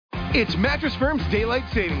It's Mattress Firm's Daylight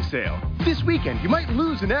Savings Sale. This weekend, you might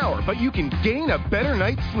lose an hour, but you can gain a better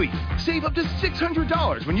night's sleep. Save up to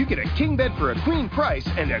 $600 when you get a king bed for a queen price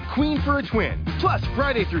and a queen for a twin. Plus,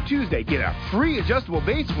 Friday through Tuesday, get a free adjustable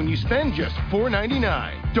base when you spend just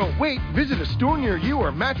 $4.99. Don't wait. Visit a store near you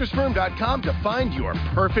or mattressfirm.com to find your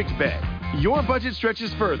perfect bed. Your budget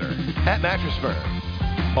stretches further at Mattress Firm.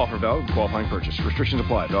 Offer valid with qualifying purchase. Restrictions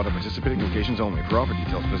apply. Valid at participating locations only. For offer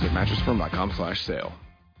details, visit mattressfirm.com/sale.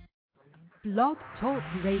 Blog Talk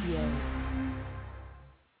Radio.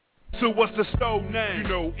 So what's the store name? You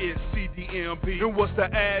know it's CDMP. And what's the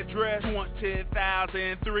address?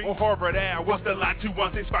 10003 on Harvard Ave. What's the line?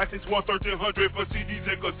 216-561-1300 for CDs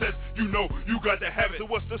and cassettes. You know you got to have it. So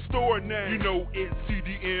what's the store name? You know it's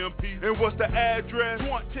CDMP. And what's the address?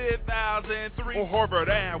 10003 on Harvard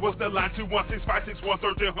Ave. What's the line?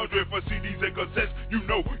 216-561-1300 for CDs and cassettes. You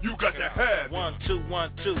know you got to have it.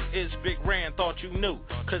 1212, it's Big Ran, thought you knew.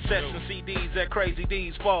 Cassettes and CDs that Crazy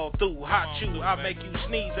D's fall through. Hot chew, I make you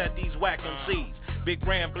sneeze at these whack MCs. Big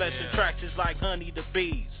Ram blessing tracks is like honey to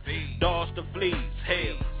bees, dogs to fleas,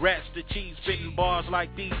 hey, rats to cheese, spitting bars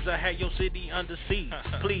like these. I had your city under siege.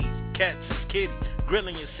 Please, cats is kitty,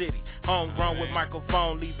 grilling your city. Homegrown with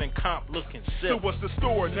microphone, leaving comp looking silly. So what's the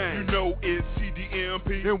store name? You know it's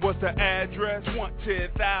CDMP. And what's the address?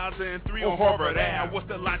 10003 on Harvard Ave. What's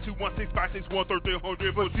the line?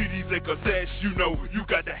 216-561-1300 for CDs and cassettes. You know you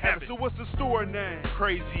got to have it. So what's the store name?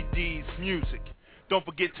 Crazy D's Music. Don't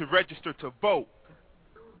forget to register to vote.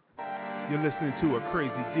 You're listening to a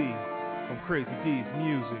Crazy D from Crazy D's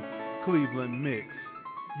Music, Cleveland Mix.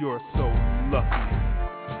 You're so lucky.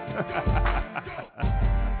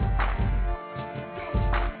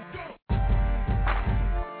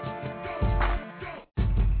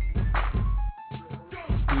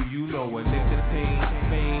 Do you know a nicotine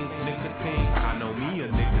fiend? Nicotine, I know me a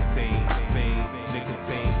nicotine fiend.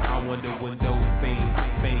 Nicotine, I wonder when those fiends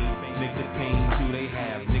nicotine, do they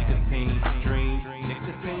have nicotine dreams?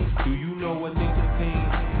 Nicotine, do you know a nicotine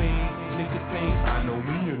fiend? Nicotine, I know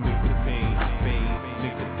me a nicotine fiend.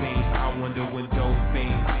 Nicotine, I wonder when those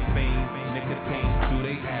fiends nicotine, do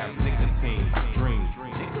they have nicotine dreams?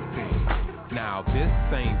 Nicotine. Now this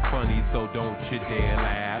ain't funny, so don't you dare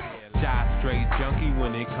laugh. Die straight junkie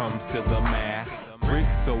when it comes to the math.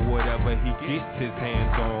 Bricks or whatever he gets his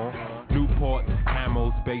hands on. Newports,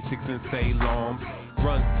 Camels, Basics, and Ceylons.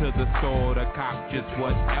 Runs to the store to cop just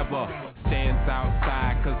whatever. Stands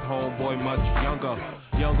outside cause homeboy much younger.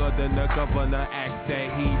 Younger than the governor acts that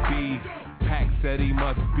he be. Pac said he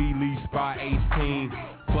must be leased by 18.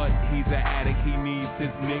 But he's an addict, he needs his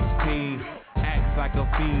nicotine. Acts like a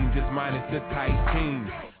fiend, just minus the tight jeans.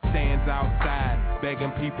 Stands outside,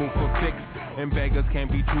 begging people for fix. And beggars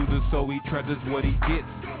can't be choosers, so he treasures what he gets.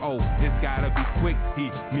 Oh, it's gotta be quick, he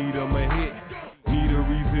need him a hit. Need a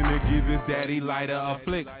reason to give his daddy lighter a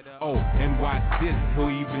flick. Oh, and watch this, he'll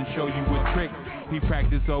even show you a trick. He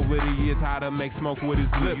practiced over the years how to make smoke with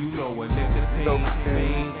his lips. You know a nicotine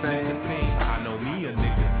fiend, nicotine. I know me a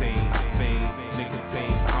nicotine fiend,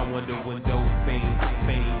 nicotine. I wonder when those fiends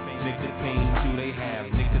nicotine, do they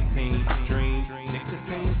have nicotine dreams?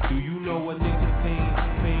 Nicotine, do you know a nicotine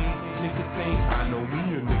fiend? Nicotine, I know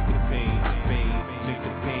me a nicotine fiend,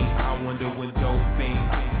 nicotine. I wonder when those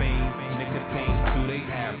fiends nicotine, do they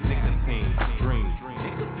have nicotine dreams?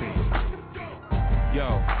 Nicotine.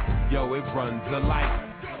 Yo, it runs a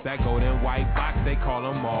light. That golden white box, they call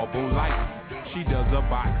them marble lights. She does a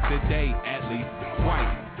box a day, at least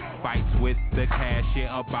twice. Fights with the cashier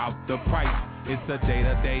about the price. It's a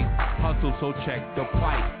day-to-day hustle, so check the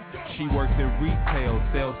plight. She works in retail,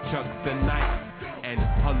 sells chucks and nights. And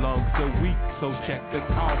her lungs are weak, so check the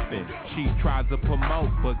coffin. She tries to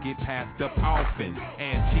promote, but get passed up often.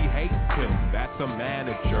 And she hates him, that's a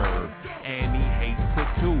manager. And he hates her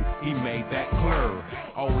too, he made that clear.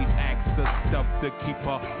 Always asks her stuff to keep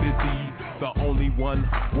her busy. The only one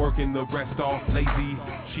working, the rest off lazy.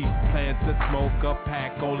 She plans to smoke a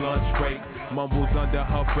pack on lunch break. Mumbles under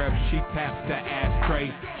her breath, she taps the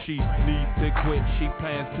ashtray. She needs to quit, she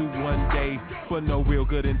plans to one day. But no real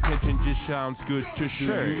good intention, just sounds good to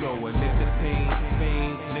share. You know a nicotine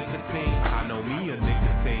fiend, nicotine. I know me a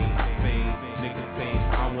nicotine fiend, nicotine.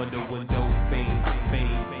 I wonder when those fiends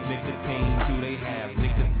nicotine, do they have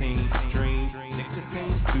nicotine dreams?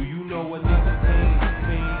 Nicotine, do you know a nicotine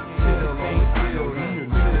fiend?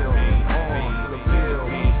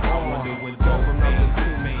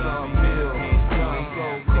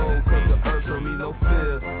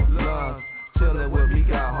 Chillin' with me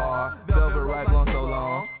got hard, velvet right on so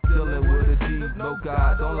long. Chillin' with a G, no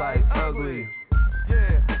God don't like ugly.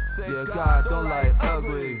 Yeah, God don't like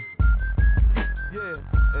ugly. Yeah,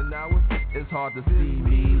 and now it's It's hard to see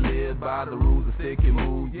me live by the rules of stick and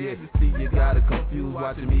move. Yeah, see you got it confused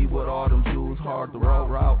watching me with all them jewels. Hard to roll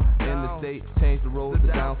route in the state, change the roads to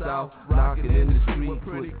down south. Knocking in the street,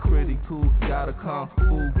 pretty critical. Got a kung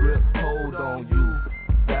fu grip, hold on you.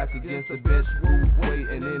 Back against the bench, who's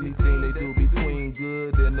waiting. Anything they do between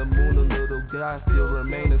good and the moon. A little guy still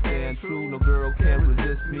remaining, staying true. No girl can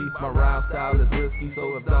resist me. My rhyme style is risky,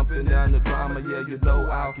 so if dumping down the drama, yeah, you know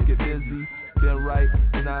I'll get busy. Been right,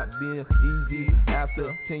 not being easy.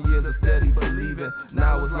 After 10 years of steady believing,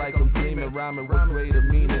 now it's like I'm dreaming, rhyming with greater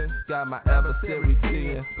meaning. Got my adversary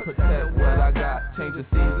seeing, protect what I got. Change the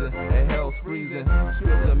season, and hell's freezing.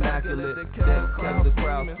 Strips immaculate, that kept the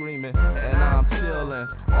crowd screaming. And I'm chilling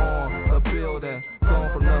on the building,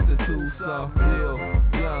 going from nothing to some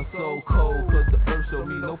real. Young so cold, cause the earth showed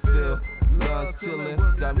me no fear. Guns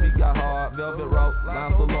chillin', got hard, velvet rope,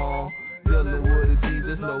 line so long. Dealing with a G,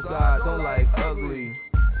 just know God don't like ugly.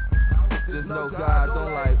 Just know God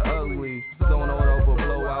don't like ugly. Don't order for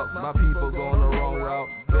blowouts, my people going the wrong route.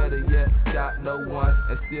 Better yet, got no one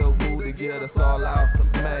and still move to get us all out.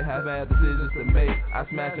 May have had decisions to make. I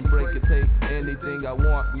smash and break it, take anything I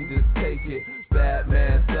want, we just take it. Bad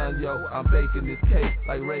man, son, yo, I'm baking this cake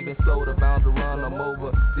like Reagan soda, bound to run them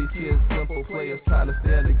over. These kids, simple players trying to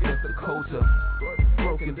stand against the culture.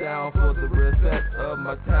 Broken down for the respect of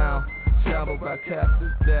my town. Traveled by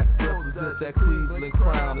captains that represent that Cleveland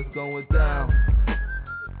crown. It's going down.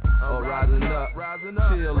 Oh, rising up,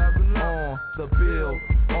 chill on the bill,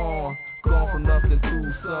 on. Gone from nothing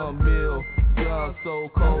to some meal. Young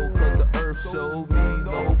so cold, cause the earth showed me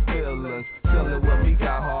no feelings. Chillin' with me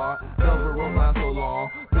got hard, never roll line so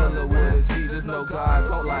long. Dealing with a G, just know God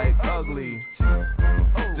don't like ugly.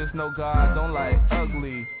 Just know God don't like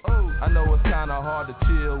ugly. I know it's kinda hard to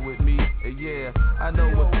chill with me, yeah. I know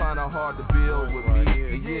it's kinda hard to build with me,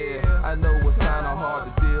 yeah. I know it's kinda hard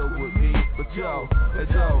to deal with me, but yo,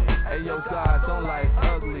 hey yo, God don't like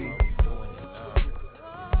ugly.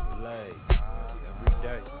 Every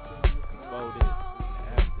day, before this,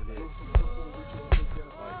 after this,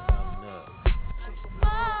 like something up.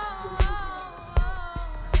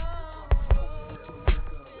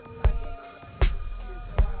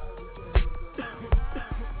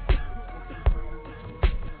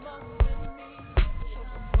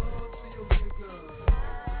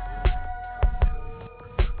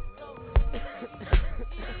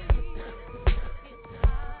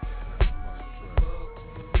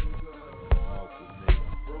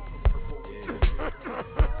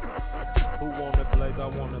 I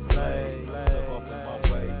wanna play, step up in my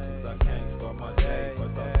way, since I can't start my day.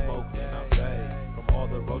 First I smoke, then I pay, from all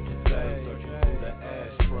the roaches say, searching through the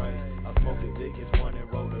ashtray. I smoked the biggest one and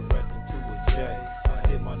rolled the rest into a J. I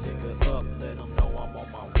hit my nigga up, let him know I'm on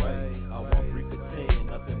my way. I want 3 for 10,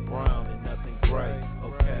 nothing brown and nothing gray,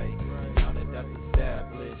 okay. And now that that's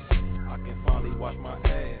established, I can finally wash my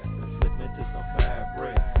ass and slip into some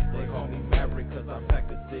fabric. They call me Maverick cause I pack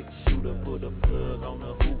a 6-shooter, put a plug on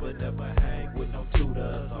the Hoover, never hang with no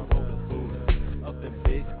tutors. I roll the food up in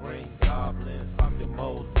big green goblins, pop the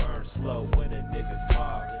moles, burn slow when a nigga's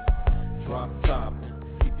mobbing. Drop top,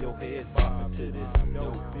 keep your head bopping to this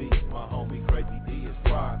dope beat. My homie Crazy D is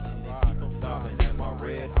rocking and keep them stopping at my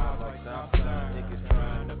red eyes like Southside. Niggas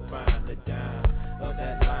trying to find the dime of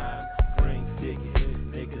that line, green sticky,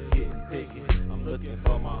 niggas getting picky. I'm looking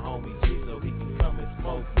for my homie G so he can come and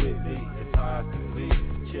smoke with me. It's hard to be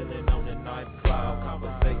chilling on the night cloud,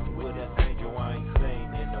 conversation with an angel I ain't seen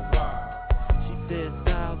in a while. She said,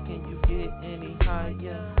 Styles, can you get any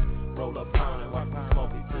higher? Roll a pound and watch me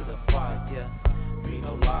smoke it to the fire. Be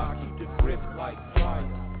no lie, keep the grip like fire.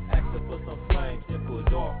 Ask her for some flames, then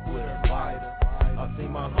put off with a lighter. I see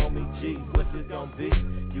my homie G, what's it gonna be?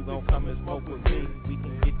 You gon' come and smoke with me? We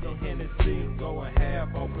can get the Hennessy, go and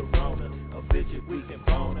have on Corona. A bitch we can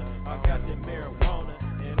boner. I got the marijuana,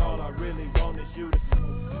 and all I really want is you to.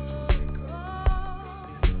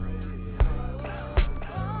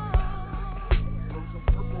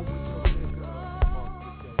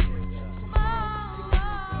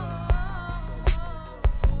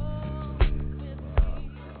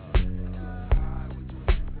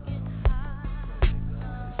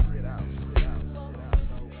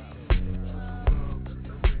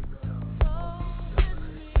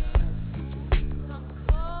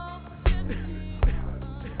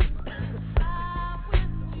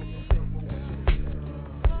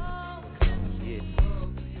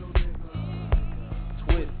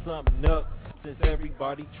 Something up, since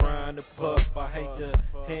everybody trying to puff. I hate the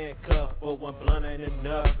handcuff, but one blunt ain't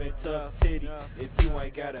enough. And tough titty, if you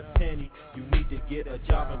ain't got a penny, you need to get a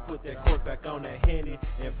job and put that cork back on that Henny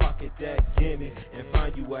and pocket that gimme and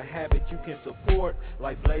find you a habit you can support,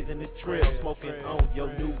 like blazing the trail, smoking on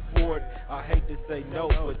your new Ford. I hate to say no,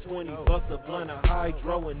 but 20 bucks a blunt of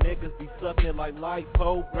hydro and niggas be sucking like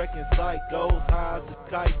lipo, wrecking psychos, high as a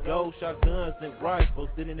kite go, shotguns and rifles,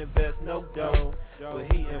 didn't invest no dough, but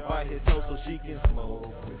he invite his hoe so she can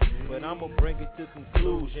smoke. But I'ma bring it to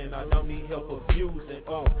conclusion, I don't need help abusing,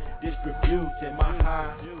 distributing my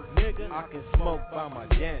high, nigga, I can smoke by my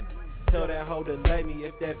jammy. Tell that hoe to lay me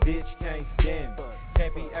if that bitch can't stand me.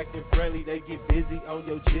 Can't be acting friendly, they get busy on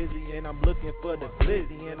your jizzy. And I'm looking for the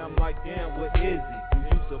glizzy, and I'm like, damn, what is it? Do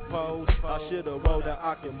you suppose I should've rolled a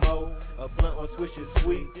Akimo? A blunt or Swish is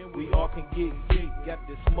sweet, we all can get geek. Got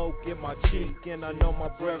the smoke in my cheek, and I know my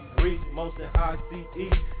breath reeks. Most in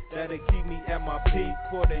ICE, that'll keep me at my peak.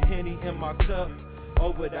 Pour the Henny in my cup,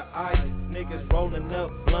 over the ice, niggas rolling up,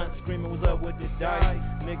 blunt screaming what's up with the dice.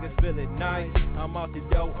 Niggas feeling nice, I'm out the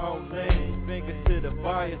dough on lane. Fingers to the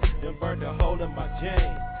fire, then burn the hole in my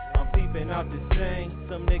chain. I'm peeping out the chain,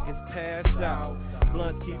 some niggas pass out.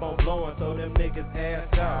 Blunt keep on blowing, so them niggas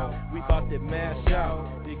ass out. We bout to mash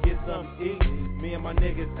out, to get some eat. Me and my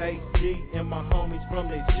niggas HG, and my homies from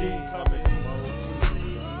the G coming.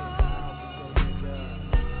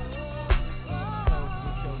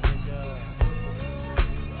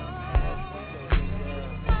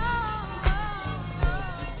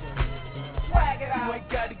 You ain't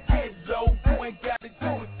gotta get low, you ain't gotta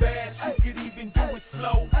do it fast, you could even do it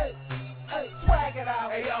slow. Swag it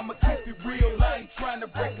out. Hey, I'ma keep it real, I ain't trying to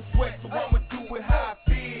break a sweat, so I'ma do it how I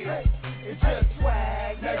feel. It's just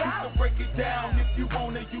swag. Now you can break it down if you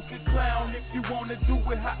wanna, you can clown if you wanna, do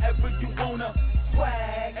it however you wanna.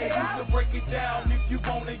 Swag. Hey, you can break it down if you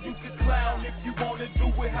wanna, you can clown if you wanna, do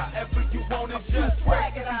it however you wanna. Just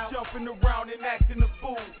swag it out. Jumping around and acting a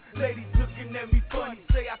fool. Ladies looking at me funny,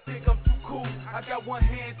 say I think I'm too cool. I got one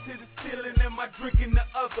hand to the ceiling and my drink in the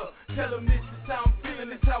other. Tell them this is how I'm feeling,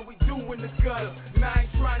 this how we do in the gutter. And I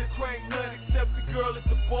ain't trying to crank none except the girl at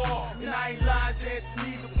the bar. And I ain't lying,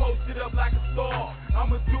 dancing either, post it up like a star.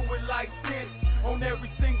 I'ma do it like this on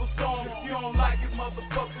every single song. If you don't like it,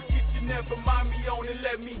 motherfucker, get your never mind me on and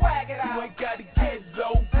let me swag it out. You ain't gotta get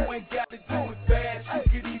low, you ain't gotta do it fast,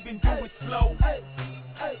 you could even do it slow.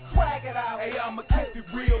 Swag it out. Hey, I'ma keep it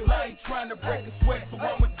real, I ain't trying to break a sweat, so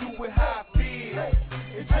I'ma do it how I feel.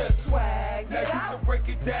 It's just swag. Now you can break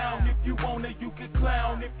it down if you wanna, you can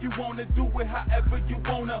clown if you wanna, do it however you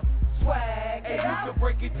wanna. Swag. And you can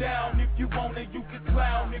break it down if you wanna, you can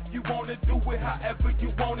clown if you wanna, do it however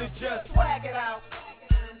you wanna. Just swag it out.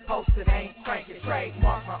 Posted ain't cranking,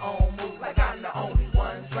 trademark my own moves like I'm the only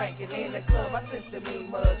one drinking in the club. I sent the mean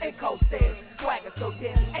mugs and co-stairs. Swagger so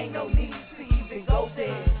deadly, ain't no need to even go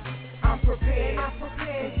there. I'm prepared,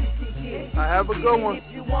 you can get it. I have a good one. If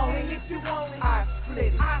you want it, I split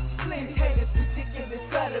it. Haters ridiculous,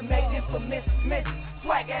 gutter made it for miss.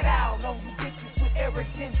 Swag it out, no you bitches with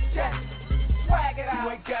arrogance, just swag it out. You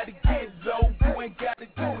ain't gotta get low, you ain't gotta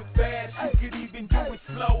do it fast, you could even do it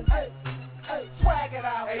slow. Swag it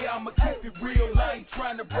out. Hey, I'ma keep it real, I ain't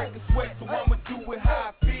trying to break a sweat, so I'ma do it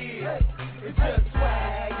how I feel. It's just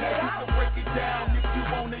swag. Yeah, you can break it down if you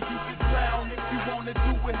wanna, you can clown if you wanna,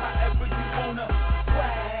 do it however you wanna.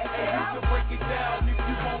 Swag. Hey, you can break it down if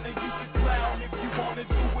you wanna, you can clown if you wanna,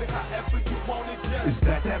 do it however you wanna. Is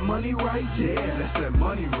that money right there? That's that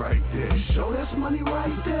money right there. Show that's money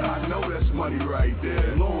right there. I know that's money right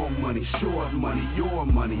there. Long money, short money, your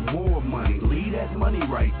money, more money. Leave that money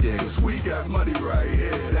right there. Cause we got money right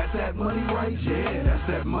here. That's that money right there. That's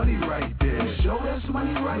that money right there. Show that's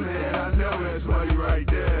money right there. I know that's money right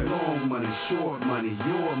there. Long money, short money,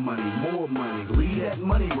 your money, more money. Leave that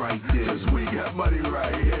money right there. Cause we got money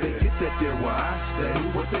right here. They get that there where I stay.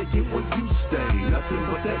 What they get where you stay. Nothing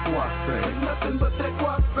but that guap fade. Nothing but that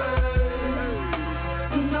guap fade.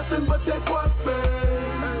 Nothing but that guap fade.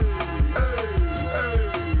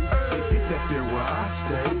 They get that there where I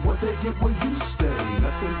stay. What they get where you stay.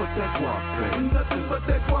 Nothing but that guap fade. Nothing but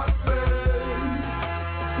that guap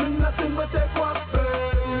fade. Nothing but that guap fade.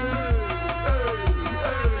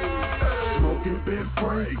 Smoking Ben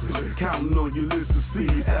Franklin, counting on your list to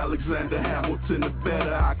see Alexander Hamilton, the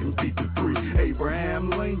better I can beat the three. Abraham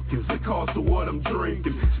Lincoln's, the cost of what I'm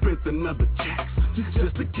drinking. Spent another Jackson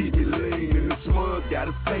just to keep me lean. And the smug got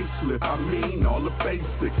a facelift, I mean all the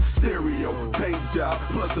basics. Stereo, paint job,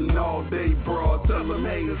 plus an all-day broad. Tell them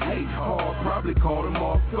haters hate hard. Probably caught them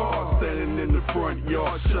off guard. Standing in the front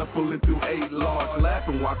yard, shuffling through 8 large,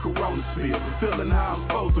 laughing while Corona spill. Feeling how I'm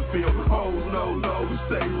supposed to feel. Oh no, we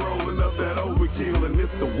stay rolling up that overkill. And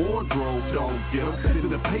if the wardrobe don't get them, then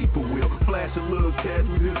the paper will. Flash a little cash,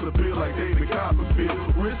 we disappear like David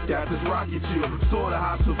Copperfield. Risk got this rocket chill. Sorta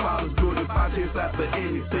hot survival is good. If I chase after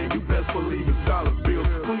anything, you best believe it's dollar bills.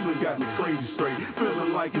 Cleveland got me crazy straight.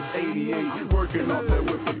 Feeling like it's 88. Working off that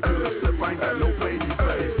whip for good. Except I ain't got no baby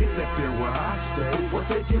face. It's up there where I stay. What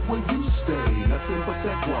they get when you stay? Nothing but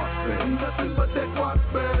that guap face. Nothing but that guap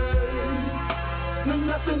face.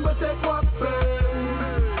 Nothing but that guap face.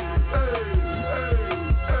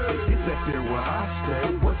 It's up there where I stay.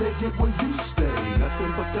 What they get when you stay?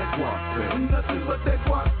 Nothing but that guap face. Nothing but that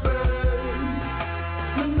guap face.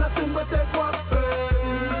 Nothing but that guap face.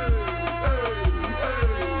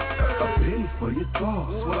 For your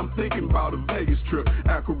thoughts, what I'm thinking about a Vegas trip.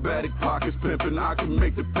 Acrobatic pockets pimping, I can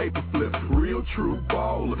make the paper flip. Real true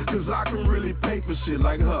baller, cause I can really pay for shit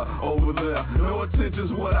like her over there. No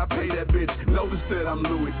attention's what I pay that bitch. Notice that I'm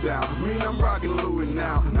Louis down. Mean I'm rocking Louis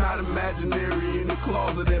now. Not imaginary in the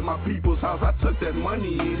closet at my people's house. I took that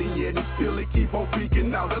money in and yet and still it keep on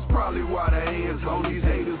peeking out. That's probably why the hands on these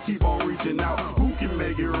haters keep on reaching out. Who can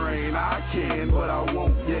make it rain? I can, but I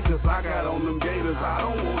won't yet, cause I got on them gators. I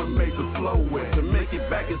don't wanna make the flow wet. To make it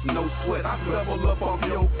back, it's no sweat. I level up off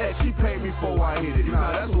your ex. She paid me before I hit it.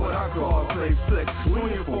 Now that's what I call safe sex.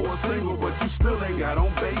 Swinging for a single, but you still ain't got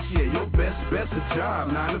on base yet. Your best a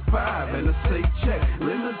job, 9 to 5, and a safe check.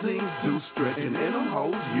 Limousines do stretching, and them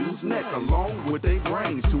hoes use neck along with their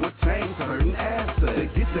brains to attain certain assets. They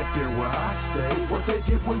get that there where I stay. What they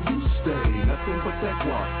get when you stay? Nothing but that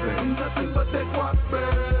guap face. Nothing but that guap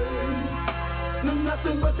face.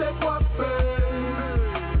 Nothing but that guap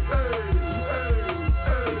face.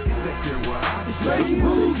 It's making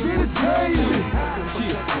moves, entertainment.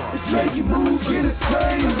 It's making moves,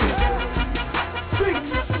 entertainment.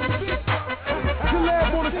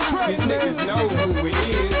 Collab on the track, these niggas know who it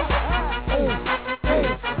is.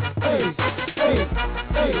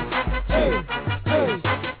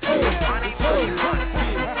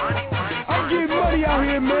 I'm getting money out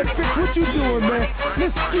here, man. Fix what you doing, man.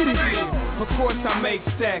 Let's get it. Of course I make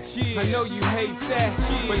stacks, I know you hate that,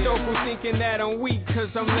 but don't go thinking that I'm weak, cause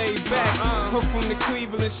I'm laid back. I'm from the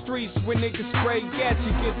Cleveland streets, where niggas spray gas.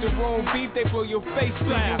 You get the wrong beat, they blow your face till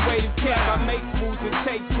you wave cap. I make moves and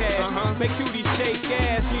take cash, make cuties shake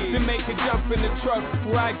ass, then make a jump in the truck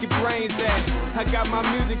where I get brains at. I got my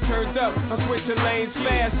music turned up, I'm switching lanes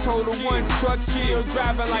fast. Total one truck chill,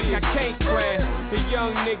 driving like I can't crash. The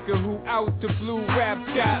young nigga who out the blue rap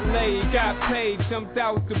got laid, got paid, jumped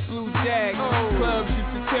out the blue jag. Clubs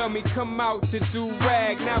used to tell me come out to do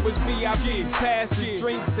rag. Now it's VIP passes,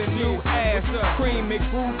 drinks and new ass. Cream it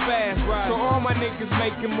grew fast, so all my niggas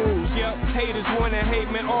making moves. Haters wanna hate,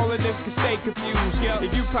 man, all of them can stay confused.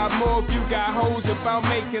 If you pop more, if you got hoes about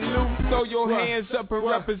making loot, throw your hands up and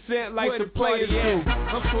represent like the players do.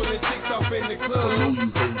 I'm pulling chicks off in the club.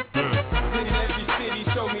 In every city,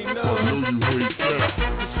 show me love.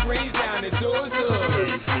 The screens down, the doors up.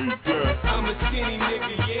 I'm a skinny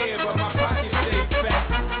nigga, yeah, but my pockets stay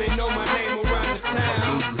fat. They know my name around the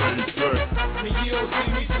town. And you don't see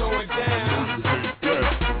me slowing down.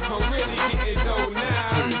 I'm really getting old now.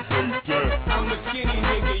 I'm a skinny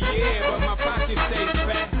nigga, yeah, but my pockets stay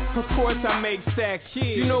fat. Of course I make stacks,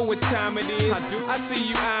 you know what time it is. I see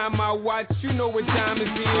you eyeing my watch, you know what time it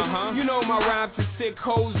is. You know my rhymes are sick,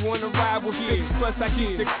 hoes wanna ride with me. Plus I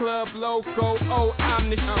keep the club loco, oh I'm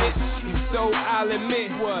the shit. So I'll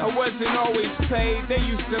admit, I wasn't always paid. They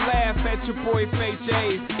used to laugh at your boy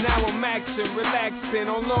FHA. Now I'm maxing, relaxing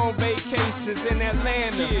on long vacations in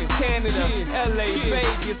Atlanta, Canada, LA,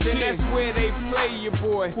 Vegas, and that's where they play your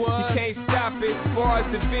boy. You can't stop it. As far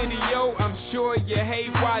as the video, I'm sure you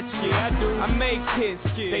hate watching. Yeah, I do. I make hits,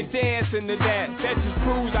 they dancing to that. That just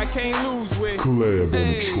proves I can't lose with.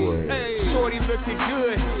 Hey, shorty looking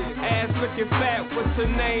good, ass looking fat. What's her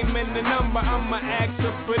name and the number? I'ma ask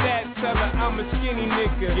her for that. Tell her I'm a skinny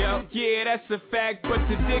nigga. Yeah, that's a fact. But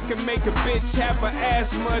the dick can make a bitch have an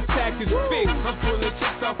asthma attack. Is fixed. I'm pulling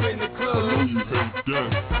chicks off in the club. I know you hate that.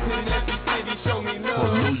 In every city, show me love.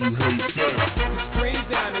 I know you hate that. The screens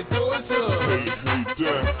down, the doors up. Hate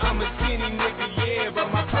that. I'm a skinny nigga, yeah, but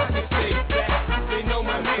my pockets stay fat. They know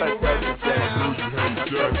my name around the town. And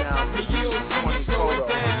you don't see me slowing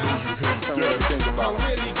down. I'm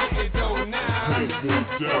really getting dough now.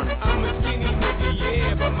 I'm a skinny nigga,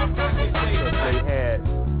 yeah, but my pockets stay fat. They had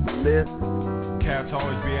Liz. Cats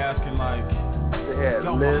always be asking like, they had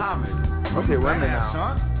yo, Liz. Muhammad. Okay, wait a minute now.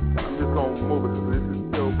 Son? I'm just gonna move it because this is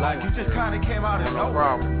still like you just kind of came out of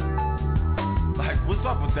nowhere. Problem. Like, what's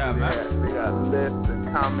up with that, man? They got lists and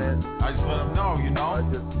comments. I just let them know, you know. I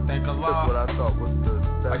just Thank Allah. what I thought was the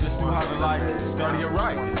I just knew how to like study it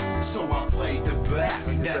right. So I played the back,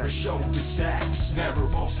 never showed the sacks, never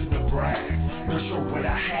boasted the brag. No show what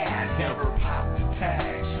I had, never popped the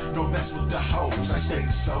tags. No mess with the hoes, I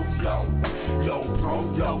stayed so low. Low pro,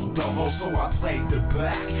 low dolo, so I played the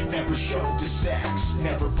back, never showed the sacks,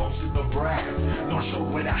 never boasted the brag. No show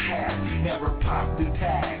what I had, never popped the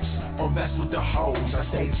tags. Or mess with the hoes, I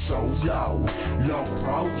stayed so low. Low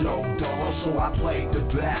pro, low dolo, so I played the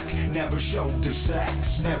back, never showed the sacks,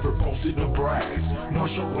 never boasted the brags. No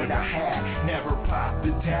show what I had, never popped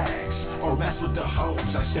the tags. Or mess with the hoes,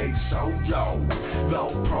 I stayed so low.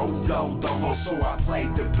 Low pro, low dolo, so I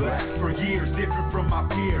played the back. For years, different from my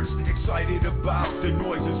peers, excited about the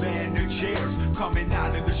noises and the cheers. Coming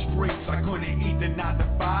out of the streets, I couldn't eat the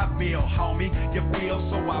 9-to-5 meal, homie. You feel,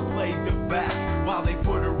 so I played the back while they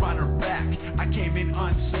put her on her back. I came in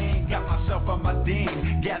unseen, got myself on my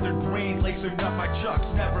ding, gathered green, lacing up my chucks,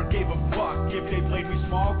 never gave a fuck if they played me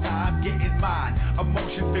small time, getting mine,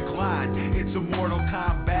 emotions decline, it's a Mortal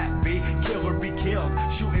Kombat, B, kill or be killed,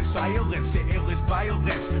 shooting silence, the illest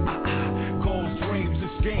violence, goals, dreams,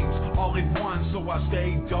 and schemes, all in one, so I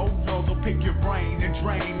stay dope, low, they'll pick your brain and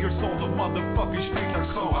drain your soul, the motherfucking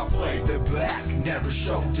streets, so I played the back, never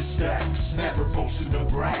showed the stacks, never boasted the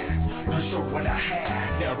brag, no show what I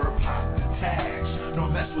had, never popped the tags, no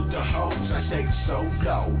mess with the hoes, I stayed so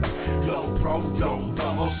low. Low pro, low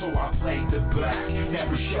dolo, so I played the back,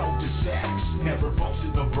 never showed the sacks, never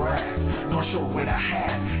boasted the brag, no show what I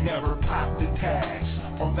had, never popped the tags,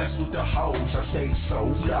 or mess with the hoes, I stayed so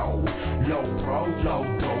low. Low pro, low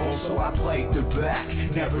dolo, so I played the back,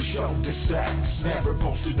 never showed the sacks, never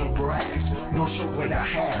boasted the brags, no show what I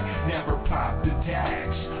had, never popped the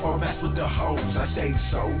tags, or mess with the hoes, I stayed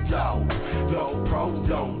so low. Low pro,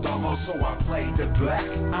 low dolo, so I played the back.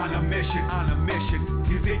 On a mission,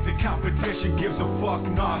 you think the competition gives a fuck?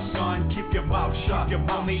 Nah, son, keep your mouth shut,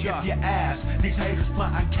 only if you ask. These haters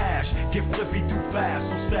plotting cash, get flippy too fast,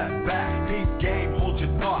 so step back, peep game, hold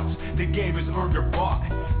your thoughts, the game is earned or bought.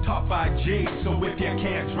 Top 5 G's, so if you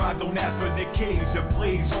can't drive, don't ask for the keys. And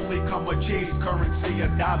please, only come with G's, currency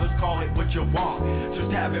of dollars, call it what you want.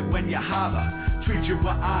 Just have it when you holler, treat you with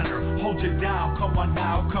honor, hold you down, come on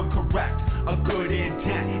now, come correct. A good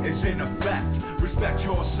intent is in effect. Respect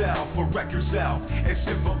yourself or wreck yourself. It's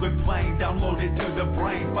simple and plain, download it to the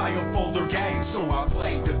brain, buy a folder game. So I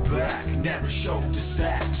played the back, never showed the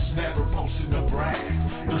sacks, never posted the brag.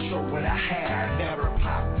 No show what I had, never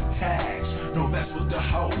popped the tags. No mess with the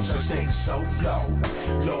hoes, I stayed so low.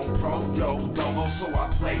 Low pro, low dolo, so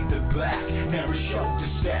I played the back, never showed the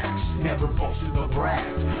sacks, never posted the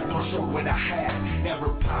brag. No show what I had, never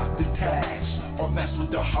popped the tags. Or mess with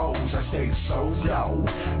the hoes, I stayed so low.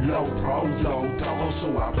 Low pro, low dolo,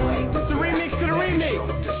 so I played the It's a remix to the remix.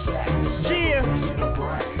 Yeah.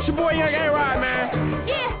 It's your boy Young A-Rod, man.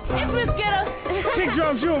 Yeah, it's Miss Ghetto. Kick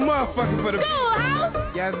drums, you a motherfucker for the School house.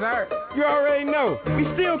 Yes, sir. You already know. We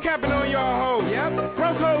still capping on y'all hoes. Yep.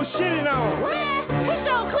 Broke hoes shitting on. Man, we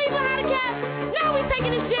showed Cleveland how to cap. Now we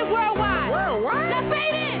taking this shit worldwide. Worldwide? Now say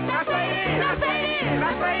it in. Now say it in. Now say it in.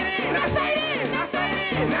 Now say it in. Now say it in. Now say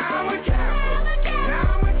it in. Now I'm a capper.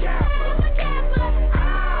 Now I'm a capper.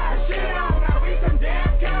 Shit on. Now we some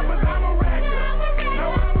damn cappers. I'm a wrecker.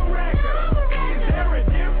 No, I'm a wrecker. Is there a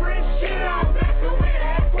different shit on? That's the way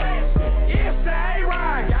that question. It's the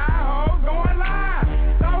A-Rod. Got hoes going live.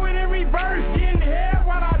 Throw it in reverse. Getting head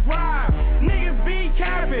while I drive. Niggas be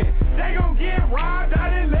capping. They gon' get robbed. I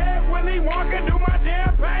done let Willie Wonka do my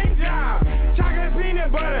damn paint job. Chocolate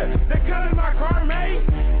peanut butter. The colors my car made.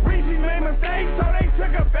 Reese's made mistakes, so they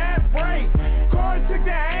took a fast break. Corey took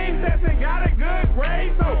the aim test and got a good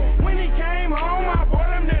grade. So when he came home, I bought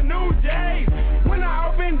him the new J's. When I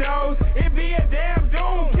open doors, it be a damn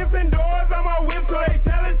doom. Kissing doors on my whip, so they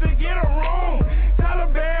tell us to get a room.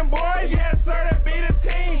 Taliban boys, yes sir, that be the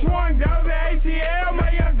team. Swung down the ATL, my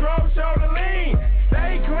young bro show the lean.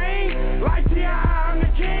 Stay clean, like T.I., I'm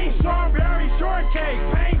the king. Strawberry shortcake,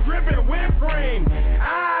 paint dripping whipped cream.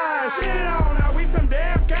 Shit it on, now we some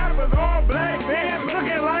damn cappers, all black bands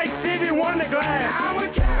looking like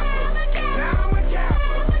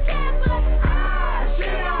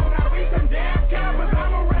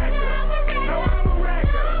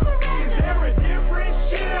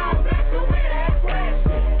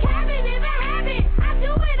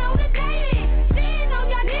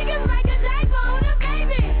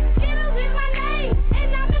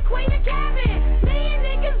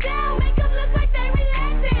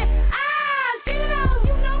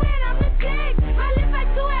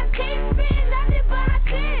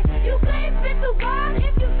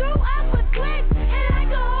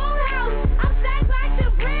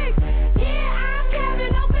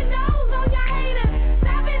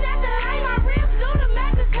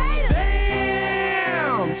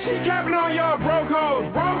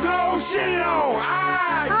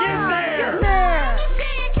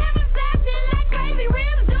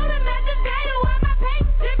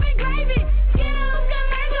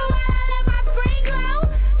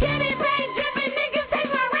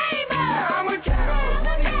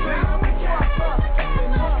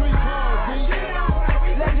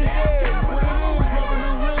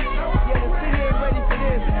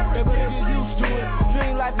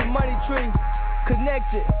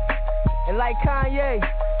connected. And like Kanye,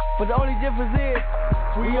 but the only difference is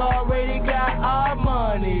we already got our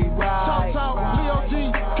money right. Talk, Leo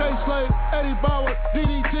G, K-Slade, Eddie Bauer,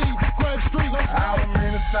 DDT, Greg Street. I'm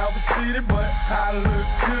in the South City, but I look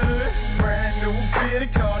good. Brand new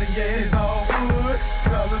fitted Cartier's all wood.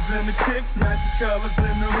 Colors in the kicks, match the colors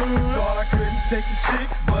in the hood. Thought I couldn't take a chick,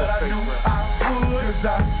 but I knew I would. Cause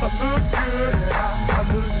I look good, I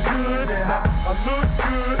look good, I look good, I look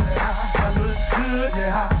good, I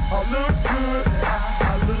look good,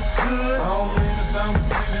 I look good. I'm in the South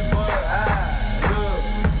City, but I look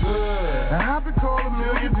good. I've been called a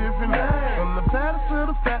million different names, from the fattest to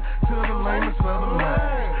the fat to the lamest of the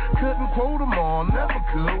lame. Couldn't quote them all, never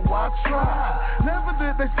could, why try? Never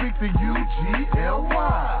did they speak the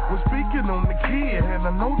U-G-L-Y. Was speaking on the kid, and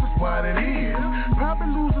I know just what it is. Probably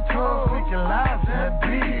lose a tongue speaking lies that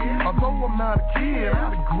big. Although I'm not a kid,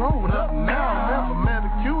 I've grown up now. Never met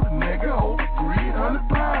a cute nigga over 300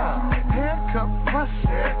 pounds. Handcuffed, fresh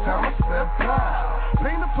every time I step out.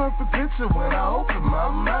 Paint a perfect picture when I open my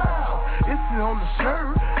mouth. It's it on the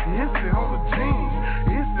shirt, it's it on the jeans.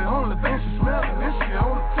 It's the only thing she smells, and it's shit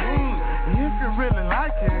on the team. If you really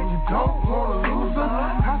like it and you don't wanna lose her,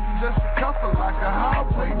 I suggest you cuff her like a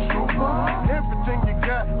highway trooper. Everything you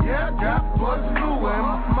got, yeah, I got what's new, and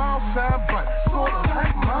my smile shine bright, sorta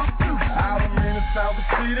like my future. I'm in the South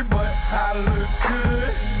City, but I look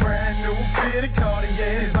good. Brand new fitted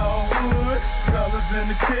Cartier's all wood. Colors in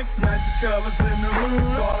the kicks, match the colors in the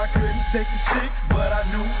hood. Thought I couldn't take a chick, but I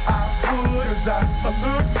knew I would. Cause I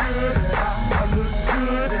look good, I look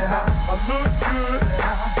good, I look good, I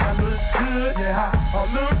look good, I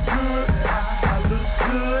look good, I look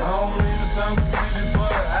good. I'm in the South City,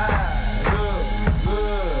 but I look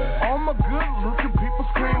good. All my good looking people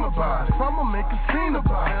scream about it. Some will make a scene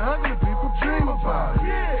about it. Ugly people dream about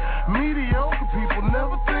it. Mediocre people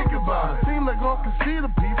never think about it. Seem like all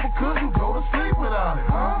conceited people couldn't go to sleep without it,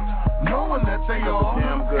 huh? Knowing that they all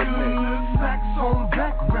look good. Sax on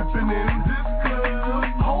deck, reppin' in this club.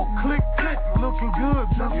 Whole click tick, looking good,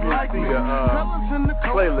 just like me. Colors in the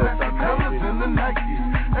coat, colors in the Nikes.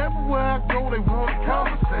 Everywhere I go, they wanna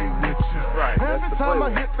conversate with you. Every time I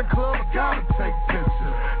hit the club, I gotta take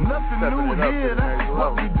pictures. Nothing new here, that's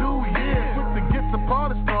what we do, yeah. Quick to get the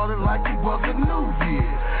party started like it was a new year.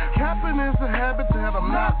 Capping is a habit that I'm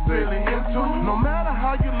not really into. No matter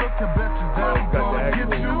how you look, I bet you that I'm gonna get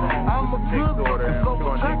you. I'm a good looker, so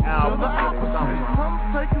attracted to the opposite. Some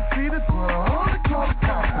take a seat, but I only call it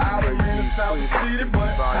confidence. I'm in the South City,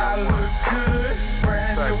 but I look good.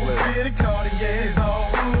 Brand new fitted Cartier's all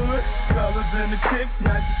wood. Colors in the kicks,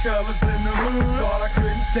 match the colors in the hood. Thought I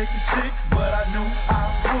couldn't take a chick, but I knew I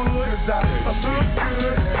would. Cause I look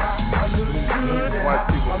good, I look good, White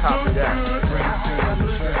people copy that. I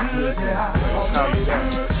look good, I look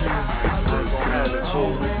good. We're gonna have it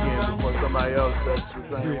full weekend before somebody else does the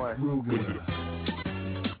same way.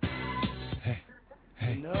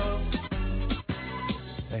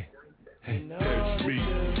 That's me.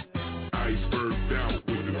 Iceberged out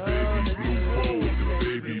with the baby blue bow, the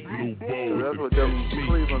baby blue bow. That's what them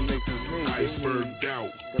Cleveland mixes mean. Iceberged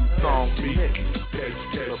out. Them songs mix.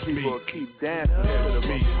 So people keep dancing instead of a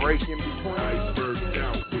break in between. Iceberged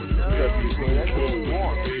out with the baby blue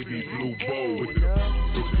bow, baby blue bow with the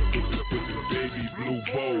baby blue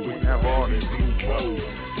bow. Have all this blue bow.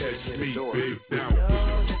 Catch me big down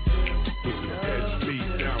with the catch me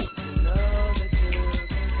down.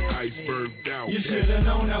 Iceberged out. You should've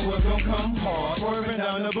known that was gonna come hard. Swerving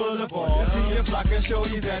down the boulevard. See your block and show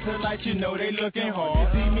you that the light, you know they looking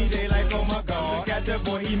hard. You see me, they like, oh my god. Got that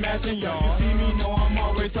boy, he matching y'all. You see me, know I'm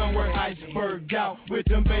always somewhere iceberged out. With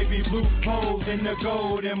them baby blue holes and the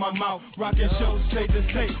gold in my mouth. Rockin' shows state to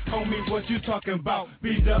state. Homie, what you talking about?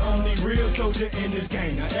 Be the only real soldier in this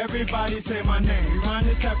game. Now everybody say my name. We run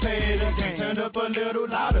this cafe the game. Turn up a little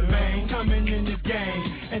louder, man. Coming in this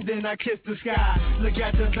game. And then I kiss the sky. Look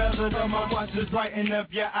at the bezel of my watch, just brighten up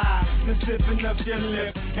your eye. Then stiffen up your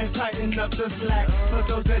lip and tighten up the slack. For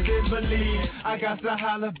those that didn't believe, I got to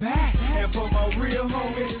holler back. And for my real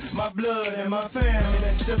homies, my blood and my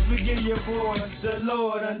family, just forgive your boy, the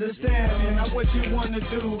Lord understand me. Now what you wanna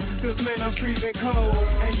do, cause man I'm freezing cold.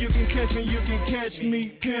 And you can catch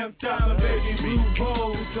me pimped out. Some baby blue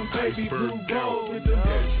bowls, some baby blue bowls.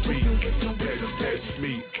 Catch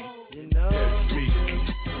me, catch me.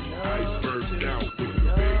 Iceberged out with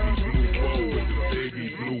the baby blue bow, with the baby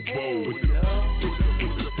blue bow, with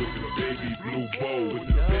the baby blue bow, with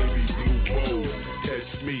the baby blue bow.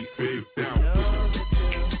 Catch me big down,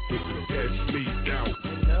 with the catch me down.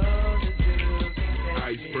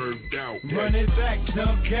 Iceberged out. Run it back,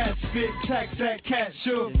 dump gas, spit, tax that cat,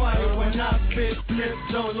 sure fire when I spit, flip,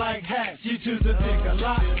 don't like hats. You choose to pick a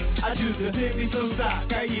lot, I choose to pick me some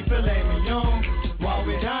stock. I eat filet mignon, while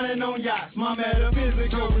we're dining on yachts. My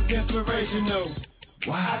metaphysical is inspirational.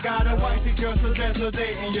 Wow. I got a wifey girl, so that's a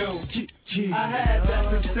dating, yo. I had that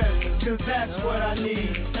success, cause that's what I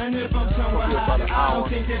need. And if I'm somewhere high, I don't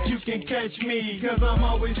think that you can catch me. Cause I'm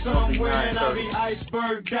always somewhere and I'll be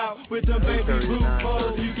iceberged out with the baby blue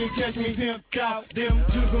bows. You can catch me pimped out. Them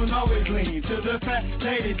two gon' always lean to the fat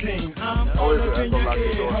lady thing. I'm all up in your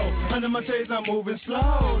ear hole. Under my shades, I'm moving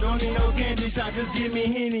slow. Don't need no candy shot, just give me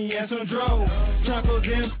Henny and some dro. Chuckles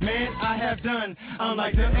in, man, I have done. I'm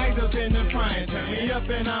like the eggs up in the frying. Turn me up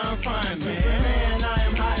and I'm fine, man. I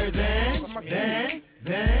am higher than.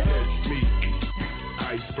 That's me,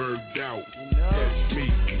 iceberged out. That's me,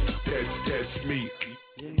 that's me.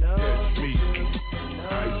 That's me,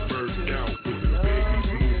 iceberged out with the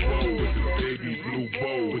baby blue bow, with the baby blue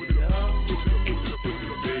bow, with the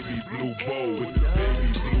baby blue bow, with the baby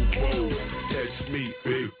blue bow. That's me,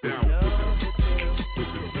 big out with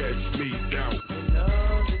the that's me out.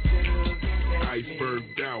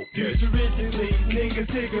 Iceberged out. Futuristically, niggas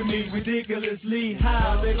tickle me ridiculously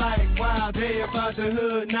high. They like, wow, they about the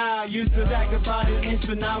hood now. Used to stack about an inch,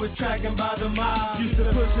 but now it's tracking by the mile. Used to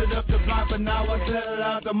push it up the block, but now I sell it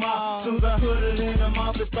out the mall. Soon as I put it in the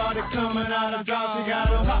mouth, it started coming out of drop. You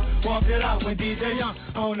gotta hop, walk it out when DJ Young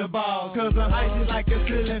on the ball. Cause I'm icy like a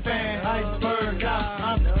ceiling fan, iceberg out.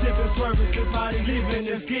 I'm tipping swerving, this body leaving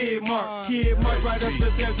this kid mark. Kid mark right up the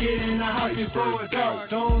step, get in the house before it's dark.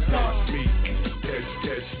 Don't stop.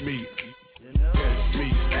 That's me. That's me.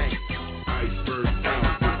 Iceberg out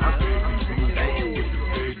with the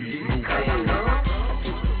baby blue bow.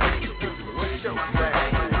 What's your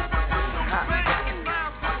bag?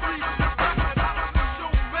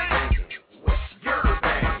 What's your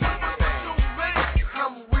bag?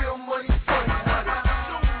 I'm real money funny.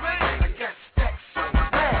 I got stacks on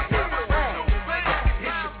bag. It's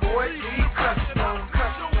your boy D Custom.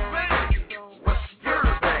 What's your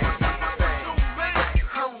bag?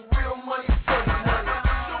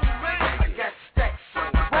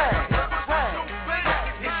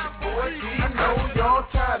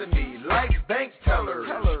 Bank tellers,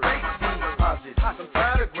 straight deposits, I'm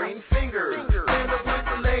tired of green fingers. Stand up with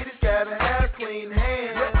the ladies, gotta have clean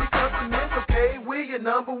hands. Because the men's okay, we your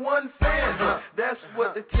number one fan. That's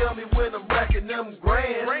what they tell me when I'm racking them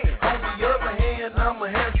grand. On the other hand, I'm a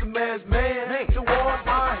handsome ass man. To all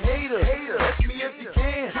my haters, catch me if you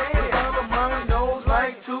can. Follow my nose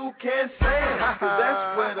like toucan sand. Cause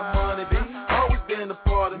that's where the money be, always been a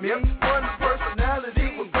part of me. One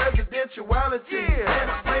personality with presidentiality. And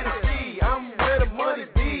a play to see, I'm where the money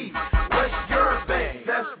be. What's your thing?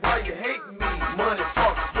 That's why you hate me. Money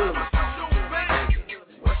talks to me.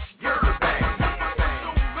 What's your thing?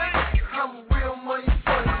 I'm real money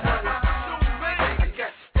funny. I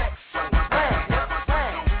got stacks on bag.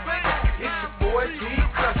 It's your boy D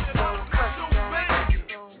Custom.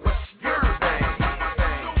 What's your thing?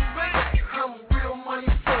 I'm real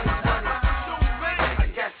money funny.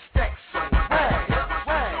 I got stacks on bag.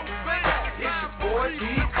 It's your boy D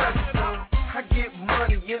Custom. I get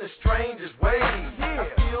money in a stranger's way. I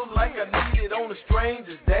feel like I need it on a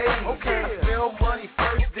stranger's day. I spell money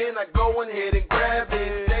first, then I go ahead and grab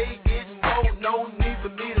it. They getting more, no need for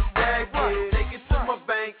me to stack it. Take it to my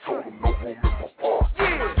bank, told them no room in my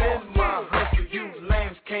pocket. Then my hustle, you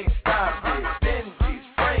lambs can't stop it. Benji's,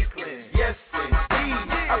 Franklin, yes indeed.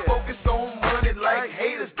 I focus on money like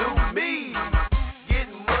haters do me.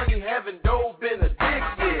 Getting money, having dough, been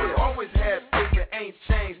addicted. Always had paper, ain't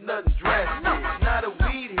changed nothing drastic. Not a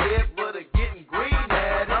weed head, but a getting green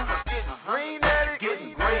at it. Getting green at it,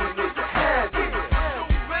 getting green is a habit.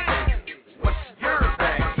 What's your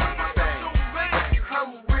thing?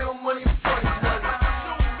 I'm real money funny.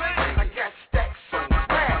 I got stacks on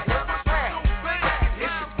bag. It's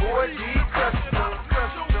your boy D Custom.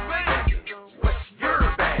 What's your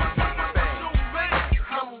thing?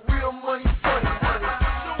 I'm real money funny.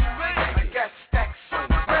 I got stacks on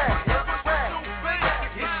bag.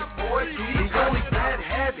 It's your boy D. The only bad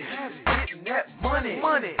habit is getting that money.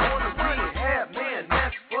 On the rehab, man,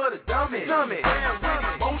 that's for the dummies. Man with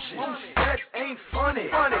emotion, that ain't funny.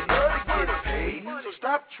 Love to get paid, so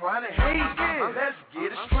stop trying to hate. Let's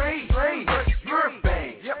get it straight. What's your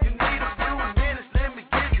bang? You need a few minutes, let me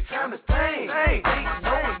give you time to think. Ain't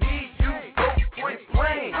no need, you go point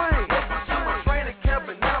blank. Welcome to my training camp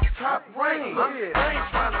and I'm top ranked. I ain't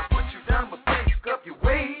trying to put you down, but pick up your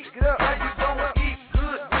weight. How you gonna eat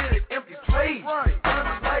good with an empty plate?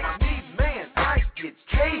 Unlike me, man, I get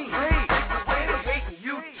cake. Take away the hate and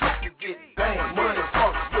you too can get banged. Money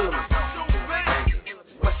talks to me.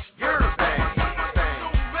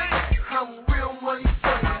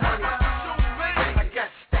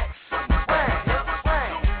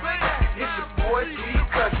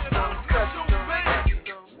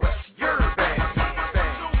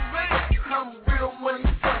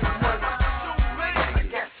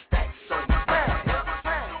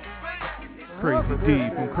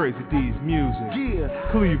 Crazy D's music.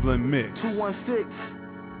 Yeah. Cleveland Mix.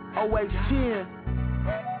 216-0810.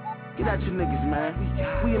 Get at your niggas, man.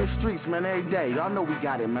 We in the streets, man, every day. Y'all know we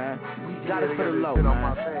got it, man. We got it for the low,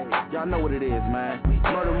 man. Y'all know what it is, man.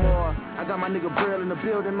 Furthermore, I got my nigga Brill in the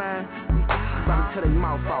building, man. About to cut their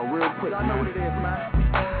mouth out real quick. Y'all know what it is, man.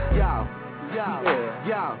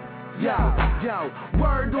 Yo,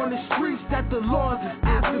 word on the streets that the laws is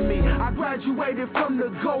after me. I graduated from the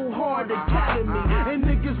Go Hard Academy, and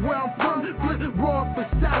niggas where I'm from flip raw for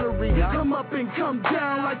salary. Come up and come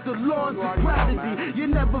down like the laws of gravity. You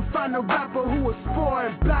never find a rapper who will spar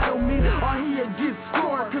and battle me, or he'll get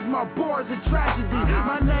scored, cause my bars are tragedy.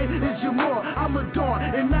 My name is Jamar, I'm a dawn,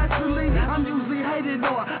 and naturally, I'm usually hated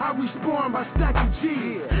on. I respond by stacking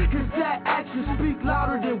G's, cause that action speak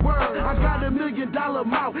louder than words. I got $1 million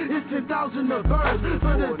mouth, it's 10,000 a verse.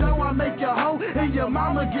 For the dough I make your hoe and your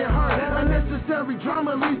mama get hurt. Unnecessary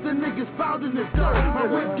drama leaves the niggas found in the dirt. My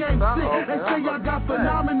whip game sick, they say I got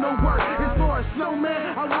phenomenal work. As far as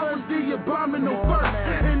snowman, I was the abominable first.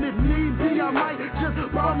 And if need be, I might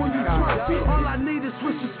just bomb on you twerk. All I need is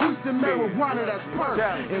switches, sweets, and marijuana, that's perk.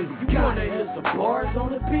 And we got it. You wanna hear some bars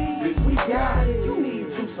on the beat? We got it. You need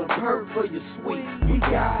you some perk for your sweet. We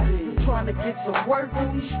got it. You trying to get some work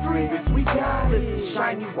on these streets? We got it.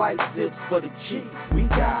 Shiny white zips for the cheek. We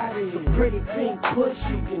got it. Some pretty pink push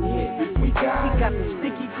you can hit. We got the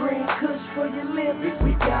sticky green kush for your lips.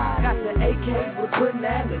 We got the AK with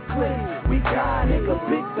banana clips. We got nigga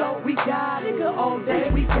big dough. We got nigga all day.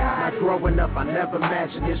 We got it. Growing up, I never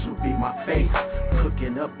imagined this would be my fate.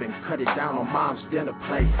 Cooking up and cut it down on mom's dinner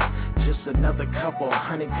plate. Just another couple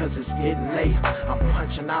 $100 cause it's getting late. I'm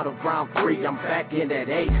punching out around 3, I'm back in at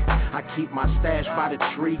 8. I keep my stash by the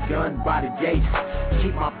tree, gun by the gate.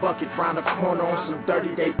 Keep my bucket round the corner on some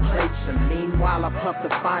 30-day plates. And meanwhile, I puff the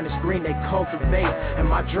finest green they cultivate. And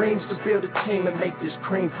my dream's to build a team and make this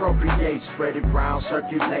cream procreate. Spread it round,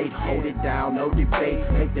 circulate, hold it down, no debate.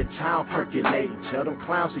 Make the town percolate. Tell them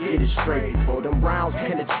clowns to get it straight before them rounds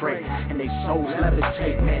penetrate and they souls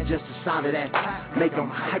levitate. Man, just the sound of that make them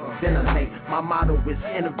hyperventilate. My motto is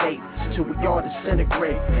innovate till we all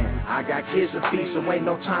disintegrate. Man, I got kids to feed, so ain't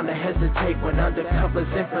no time to hesitate. When undercovers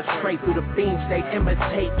infiltrate through the beams, they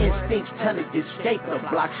imitate. Instincts tell it escape. The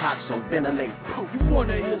block's hot, so ventilate. You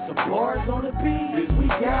wanna hear some bars on the beat? We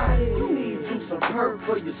got it. You need you some perk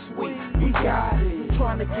for your sweet. We got it. You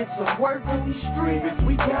trying to get some work on these streets?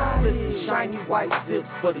 We got it. Shiny white zips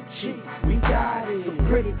for the cheek. We got it. Some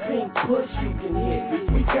pretty pink push you can hit.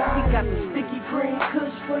 We got the sticky green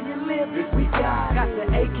kush for your lips. We got the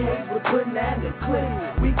AK with banana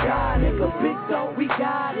clips. We got nigga big dough. We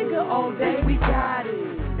got nigga all day. We got it.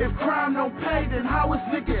 If crime don't pay, then how is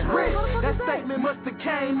niggas rich? That statement must have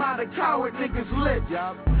came out of coward niggas' lips.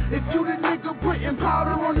 If you the nigga putting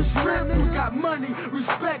powder on the strip, you got money,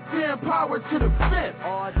 respect, and power to the fifth.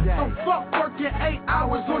 So fuck working 8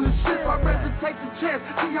 hours on the ship. I'd rather take the chance,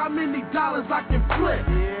 see how many dollars I can flip.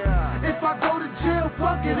 If I go to jail,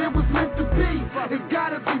 fuck it, it was meant to be. It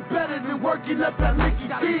gotta be better than working up at Mickey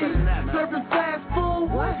D's. Serving fast food,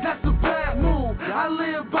 that's a bad move. I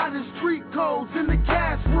live by the street codes in the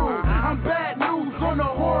cash room. I'm bad news on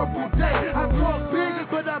a horrible day. I talk big,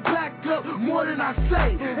 but I back up more than I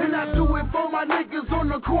say. And I do it for my niggas on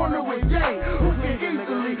the corner with Ye, who can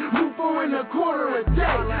easily move for in a quarter a day.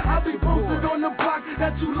 I be posted on the block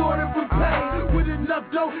that you lord for pay, with enough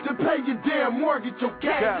dough to pay your damn mortgage,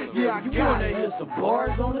 okay? Yeah, you wanna hear some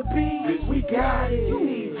bars on the beat? We got it. You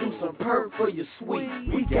need you some perk for your sweet.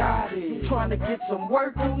 We got it. You trying to get some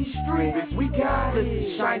work on these streets? We got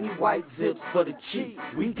it. Shiny white zips for the cheek.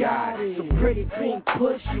 We got it. Some pretty pink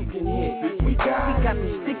push you can hit. We got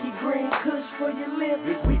the sticky green kush for your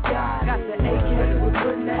lips. We got the AK with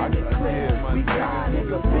banana clips. We got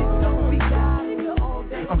nigga big dough. We got nigga all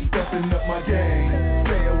day. I'm stepping up my game.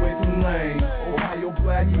 Stay away from lanes. Ohio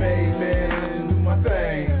black made, man. Do my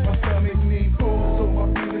thing. My stomach need food, so my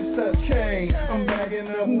feelings touch cane. I'm bagging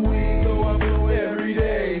up weed, so I blow every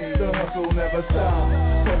day. The hustle never stops.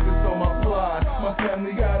 Focus on my plot. My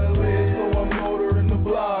family gotta live, so I'm motoring the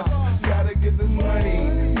block. Gotta get the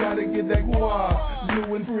money, gotta get that guap.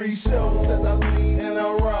 Doing free shows as I lean and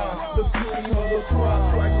I rock. The beauty of the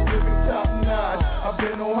cross, like a living top notch. I've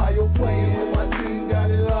been Ohio playing with my team, got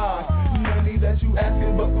it locked. Money that you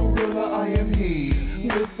asking, but for real I am he.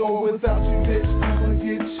 With or without you, bitch, I'ma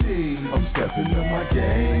get cheap. I'm stepping up my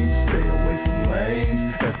game, stay away from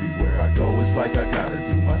lanes. Everywhere I go, it's like I gotta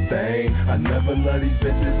do my thing. I never love these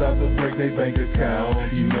bitches out to break they bank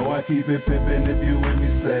account. You know I keep it pimpin', if you with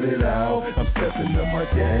me, set it out. I'm stepping up my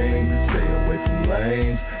game, stay away from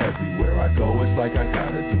lanes. Everywhere I go, it's like I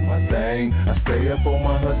gotta do my thing. I stay up on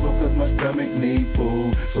my hustle cause my stomach need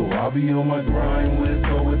food. So I'll be on my grind with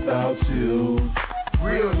or without you.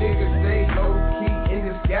 Real niggas stay low-key in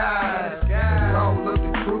disguise. Roll up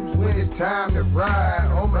the troops when it's time to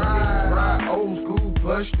ride. All my niggas ride old school,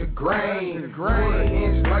 push the grain. 1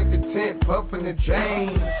 inch like the tent, puffin' the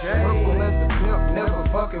chain. Purple as the pimp, never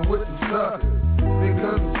fucking with the suckers.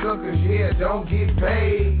 Because the suckers, yeah, don't get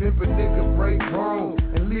paid. Pimp a nigga break wrong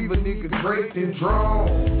and leave a nigga draped and drawn.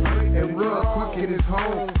 And run quick in his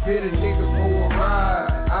home, fit a nigga for a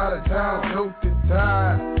ride. Out of town, choked and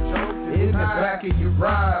tied. In the back of your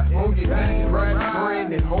ride, on your knees, right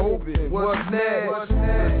praying and hoping. What's next?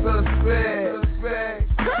 The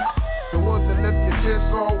suspect. The ones that left your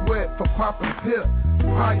chest all wet for popping pip.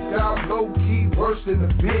 Piped out low key, worse than a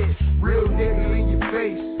bitch. Real niggas in your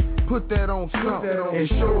face. Put that on something and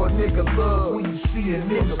show a nigga love when you see a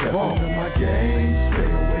nigga ball. I'm my game, stay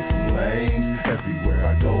away from lanes. Everywhere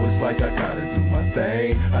I go, it's like I gotta do my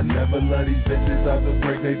thing. I never let these bitches out to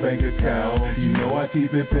break they bank account. You know I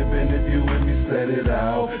keep it pimpin', if you with me, set it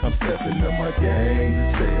out. I'm stepping up my game,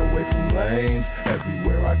 stay away from lanes.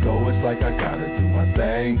 Everywhere I go, it's like I gotta do my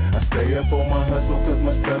thing. I stay up on my hustle cause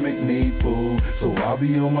my stomach need food. So I'll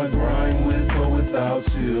be on my grind with or without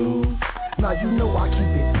you. Now you know I keep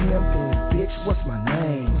it pimpin', bitch, what's my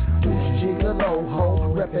name? Deuce Gigolo, ho,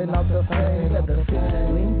 reppin' out the fame. Let the fist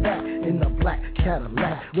lean back in the black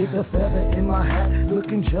Cadillac. With a feather in my hat,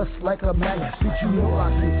 looking just like a Mac. Bitch, you know I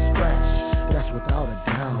get scratched, that's without a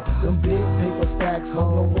doubt. Them big paper stacks,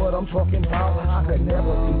 don't know what I'm talking about. I could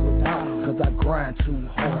never be without, cause I grind too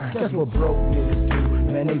hard. That's what broke niggas do,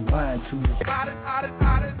 man, they buying too hard. I done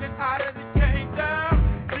came down.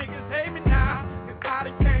 Niggas hate me now, cause I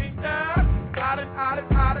done came down. I done came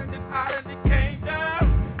down.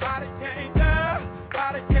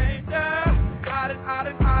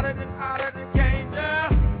 I done came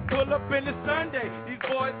down. Pull up in the Sunday, these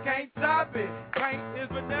boys can't stop it. Paint is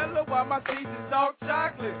vanilla while my seats is dark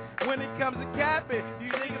chocolate. When it comes to capping,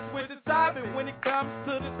 these niggas switch the topic. When it comes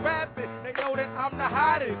to this rapping, they know that I'm the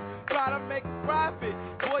hottest. Try to make a profit,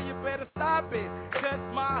 boy you better stop it. That's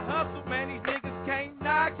my hustle, man, these niggas can't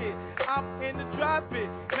knock it. I'm in the drop it.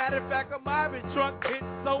 Matter of fact, I'm mobbing. Trunk hit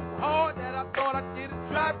so hard that I thought I did a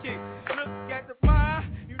drop kick. Look at the mine,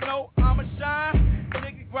 you know I'ma shine.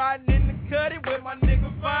 Nigga riding in the cutty with my nigga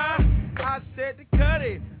Vine. I said to cut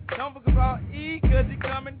it. Don't forget about E, cause he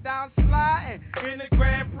coming down sliding. In the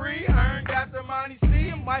Grand Prix, Earn got the money, see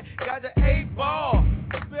him, Mike got the 8 ball.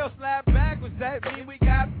 Spell slide backwards, that mean we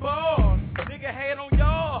got balls. Nigga hate on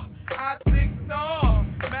y'all, I think so.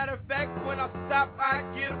 Matter of fact, when I stop, I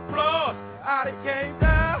get applause. I done came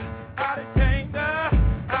down, I done came down,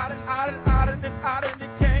 I done came down, I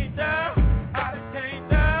done came down, I done came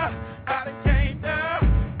down,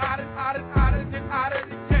 I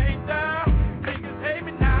done came down. Niggas hate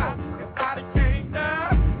me now, cause I done came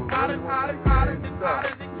down, I done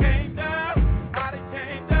came down, I done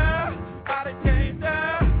came down, I done came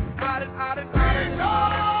down, I done came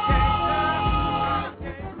down.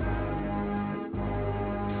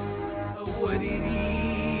 What it is,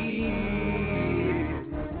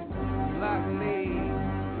 lock me,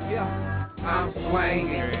 yeah. I'm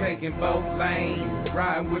swinging, taking both lanes.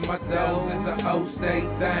 Riding with my dogs, it's a whole state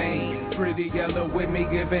thing. Pretty yellow with me,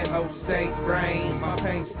 giving whole state brain. My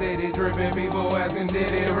paint steady dripping, people asking,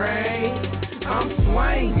 did it rain? I'm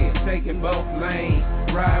swinging, taking both lanes.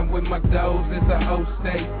 Riding with my dogs, it's a whole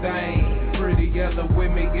state thing. Pretty yellow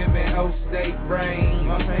with me, giving whole state brain.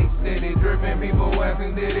 My paint steady dripping, people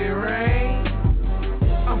asking, did it rain?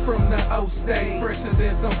 I'm from the O state, fresher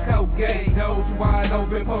than some Colgate. Doors wide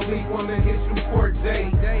open, police wanna issue court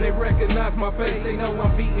date. They recognize my face, they know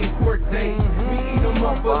I'm beating court dates. Me eat them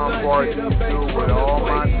up for lunch, hit a base from the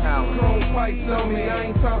plate. Chrome pipes on me, I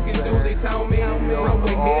ain't talking dude, they told me I'm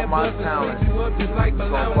throwing headbutts and switch you up just like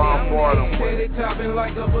baloney. Say they chopping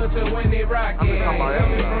like a butcher when they rock it.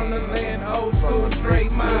 Coming from the land, old school,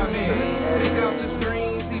 straight mobbing. Pick out the screen.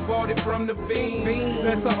 Bought it from the Beam.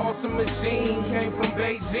 That's an awesome machine. Came from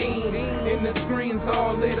Beijing. And the screen's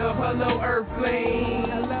all lit up. Hello, Earthling.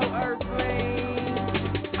 Hello, Earthling.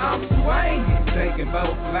 I'm swinging, taking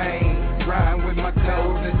both lanes. Riding with my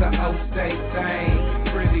toes, it's a whole state thing.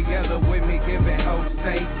 Pretty yellow with me, giving whole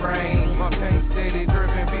state brain. My paint steady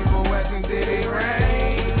dripping, people asking, did it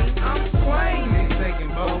rain? I'm swinging,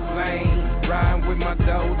 taking both lanes. Riding with my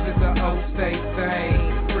toes, it's a whole state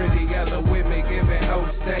thing. Pretty yellow with me, giving whole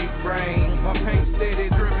state brain. My paint steady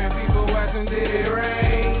dripping, people asking, did it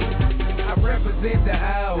rain? I represent the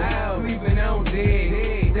owl. Leave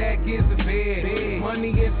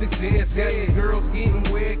this. Got these girls getting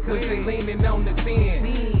wet cause they leaning on the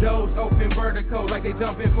 10. Those open vertical like they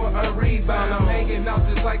jumping for a rebound. I'm hanging out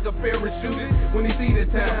just like a parachute when they see the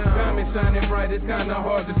town. Diamond shining bright, it's kinda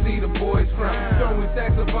hard to see the boys frown. Throwing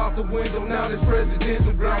stacks up out the window, now this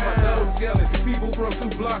presidential ground. My nose yelling, people from 2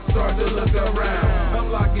 blocks start to look around.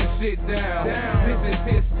 I'm locking shit down, this is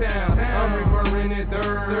his town. I'm referring it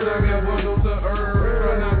third, I got bundles of herbs.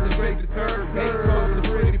 Try not to break the curve, make close to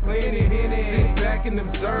pretty plenty. Sit back and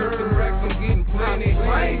observe, the racks I'm getting plenty.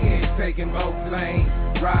 Taking both lanes,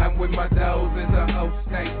 riding with my dogs is a whole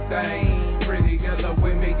state thing. Pretty yellow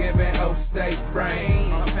with me giving whole state brain.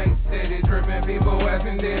 My paint steady dripping, people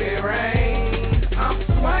asking did it rain. I'm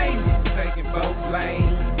swinging, taking both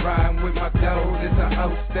lanes, riding with my dogs is a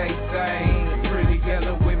whole state thing. Pretty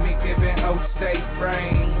yellow with me giving whole state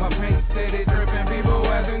brain. My paint steady dripping, people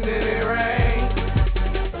asking did it rain.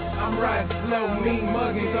 I'm riding slow, me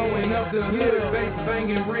mugging, going up the hood. Bass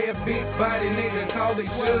banging, red, big body, nigga call it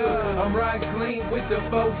sugar. I'm riding clean with the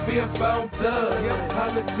 4-5 on thug.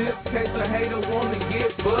 Holla tips, case a hater wanna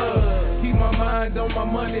get buzzed. Keep my mind on my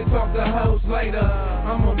money, talk to hoes later.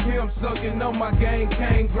 I'm a pimp sucking on my game,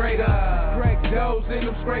 came greater. Crack doors in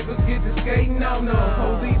them scrapers, get to skating on them.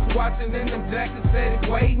 Police watching in them jackets, steady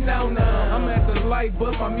waiting on them. I'm at the light,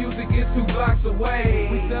 but my music is 2 blocks away.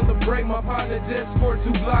 We celebrate my partner just for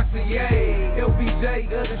 2 blocks. Yay,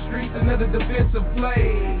 LBJ of the streets, another defensive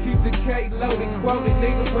play. Keep the K loaded, quoted,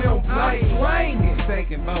 niggas, we don't play. Swinging,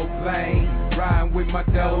 taking both lanes, riding with my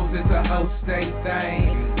dogs, it's a whole state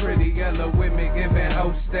thing. Pretty yellow with me, giving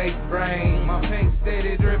whole state brain. My paint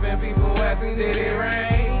steady dripping, people asking did it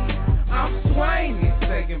rain. I'm swinging,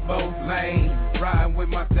 taking both lanes, riding with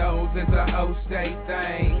my dogs, it's a whole state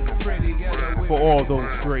thing. Pretty yellow with for all those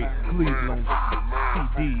great Cleveland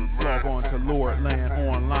CDs, log on to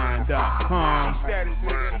LordlandOnline.com.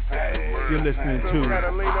 You're listening to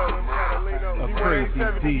a Crazy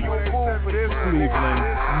D Cleveland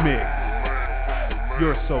mix.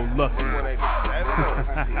 You're so lucky.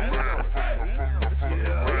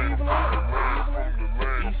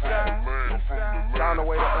 Down the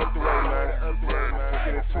way to up the way, man.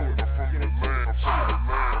 Get into it.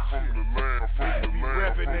 We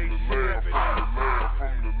reppin' they shit.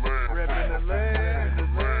 Reppin' the land.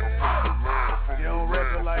 You don't rep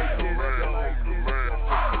it like this, though.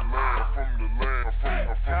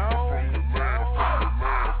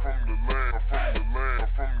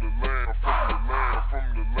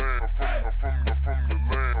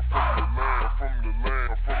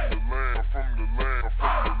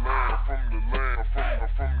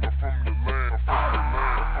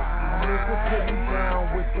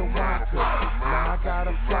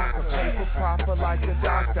 Like a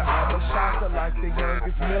doctor, I'm a shocker like the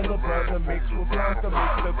youngest Miller brother mixed with Blanca,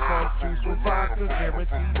 mix the crump juice with vodka,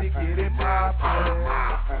 guaranteed to get it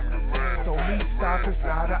poppin'. So me stopping's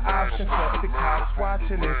not an option, cause the cops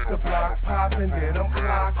watching, it's the block poppin', then I'm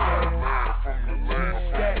clocking.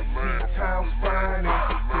 G-Stack, C-Town's finest,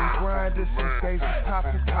 been grinding since days was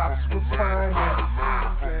poppin', cops was finest.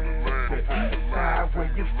 The east side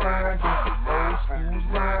where you find it, old school's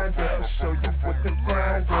lined up, I'll show you what the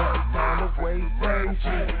grind is. Down the way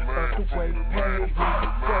raging, up the way pay me,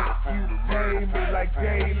 fuck you pay me like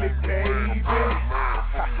daily, baby.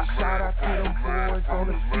 Shout out to them boys on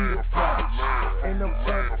the cedar block, and them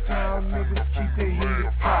uptown niggas keep their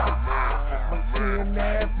heated pop. My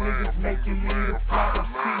 10-ass niggas make you leave the block. I'm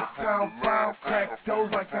C-Town bound, crack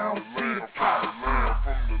doors like I don't see the cops.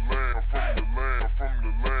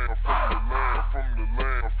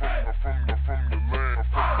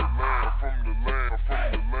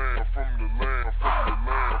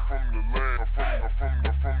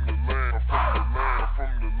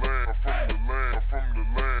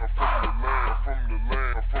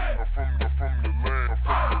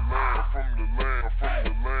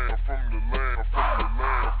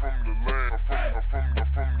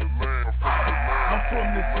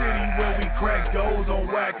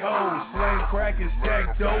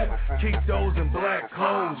 Kick those in black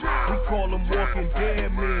clothes. We call them walking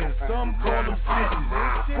dead men. Some call them snitches.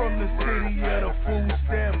 From the city of the food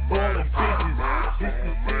stamp ballin' bitches. This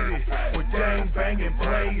the city where gang banging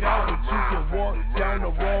played out, but you can walk down the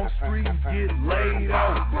wrong street and get laid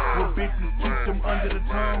out. Where bitches keep them under the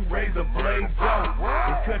tongue, razor blades out,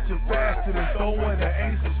 and cut you faster than throwing the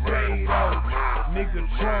ace of spade out. Nigga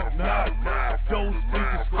trunk knock, those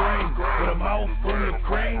speakers scream with a mouth full of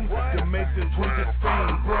cream to make the tweakers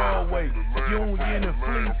sing. Broadway, Union and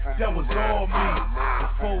Fleet, that was all me.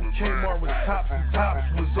 Before Kmart was tops and tops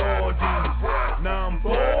was all these. Now I'm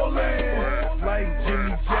ballin' like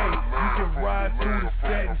Jimmy J. You can ride through the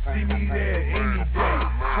set and see me there any day.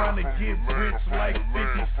 Trying to get rich like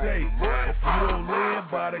 50 say.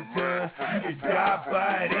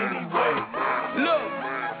 Buy it anyway. Look,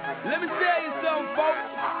 let me tell you something, folks.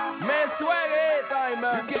 Man, swag everything,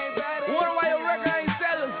 man. You wonder why your record ain't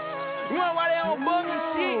selling? You wonder why they don't bug and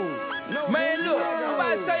shit? Man, look, I'm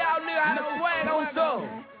about to tell y'all niggas how to swag on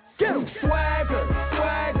something. Get 'em. Swagger,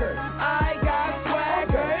 swagger, I got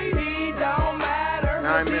swagger. He don't matter,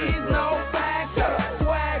 cause he's no factor.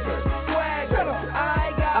 Swagger, swagger,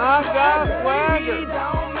 I got swagger. He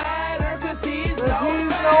don't matter, cause he's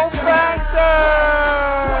no factor.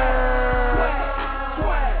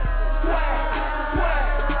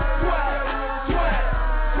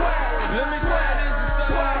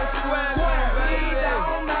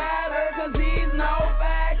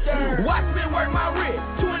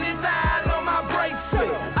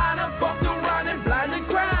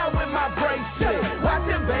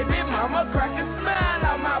 Crack a smile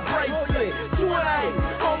on my bracelet.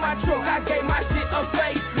 28 on my truck, I gave my shit a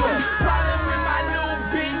facelift. Problem with my new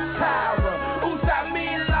bitch Tyra. Oops, I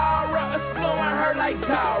mean Laura, exploring her like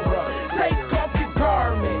Tara. Take off your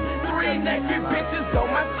garment. 3 naked bitches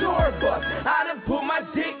on my tour bus. I done put my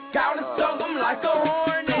dick out and stung them like a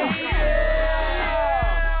hornet.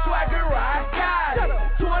 Yeah. Swagger, I got it.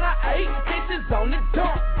 28 bitches on the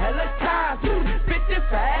dump, helicopter.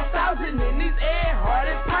 55,000 in these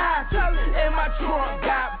air-hearted pockets. And my trunk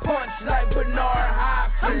got punched like Bernard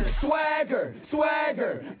Hopkins. Swagger,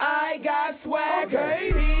 swagger, I got swagger.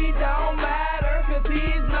 He don't matter, cause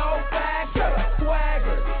he's no factor.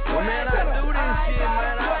 Swagger, swagger, man, I do this shit,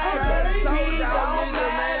 man. He don't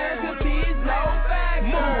matter, cause he's no factor.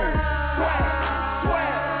 Move, swag,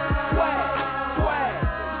 swag, swag, swag,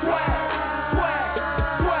 swag, swag,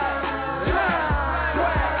 swag,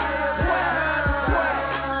 swag, swag, swag,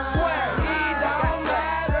 swag. He don't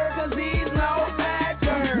matter, cause he's no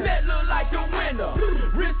factor. That look like the winter,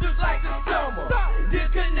 wrist look like the summer. This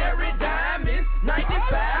canary diamonds,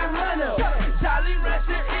 9,500. Jolly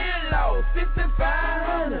Rancher earlobe,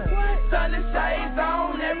 6,500. Sunny shades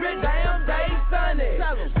on every damn day, sunny.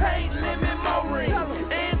 Paint lemon mowing,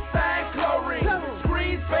 inside chlorine.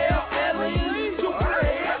 Screens fell alien,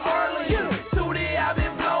 superhead Arlene. Tootie I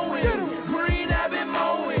been blowing, green I been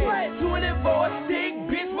mowing. 24 stick,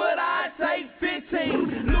 bitch, but I take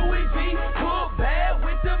 15. Louis V, book bag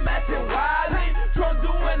with the matching wallet. Trump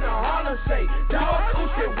doing the Harlem shake, dog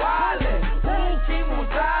Uchi wildin'. Ooh, King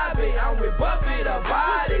Musabe, I'm with Buffett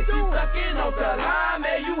about it. She sucking on the line,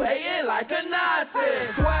 man, you hating like a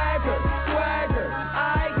Nazi. Swagger, swagger,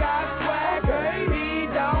 I got swagger. He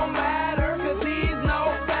don't matter, cause he's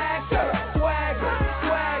no factor. Swagger,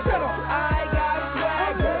 swagger, I got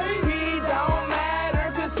swagger. He don't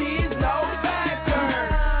matter, cause he's no factor.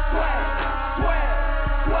 Swag, swag,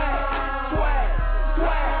 swag, swag,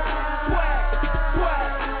 swag, swag,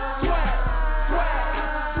 swag, swag,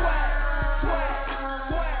 swag, swag,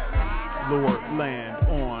 swag.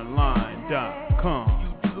 LordlandOnline.com.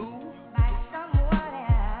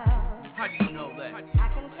 How do you know that?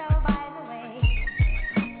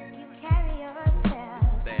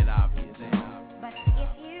 That obvious. But if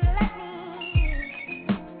you let me,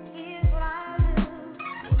 here's what I'll do.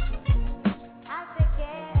 I'll take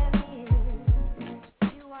care of you.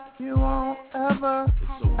 You won't ever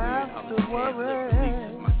have to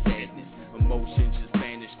worry. My sadness, emotions just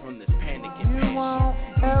vanished from this panic and passion. You won't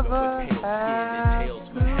ever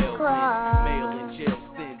have to cry. Mail in jail,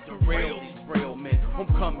 stand derail these frail men.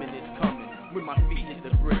 Homecoming is coming with my feet in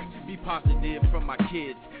the brick. Be positive from my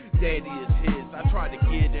kids. Daddy is his. I try to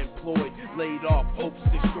get employed, laid off, hopes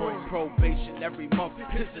destroyed, probation every month.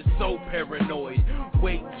 This is so paranoid.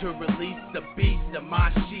 Wait to release the beast of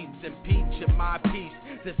my sheets, impeach of my peace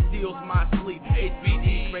that steals my sleep.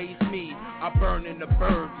 HBD raised me. I burn in the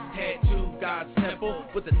birds. Tattoo God's temple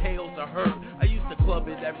with the tales of hurt. I used to club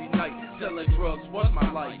it every night. Selling drugs was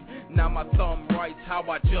my life. Now my thumb writes how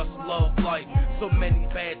I just love life. So many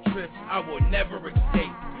bad trips I will never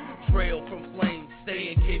escape. Trail from flames, stay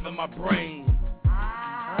in cave in my brain. You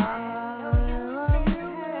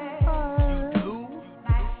do?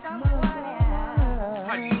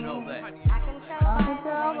 How do you know that? I can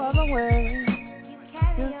tell by the way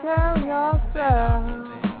you carry yourself.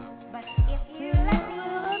 But if you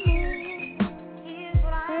let me,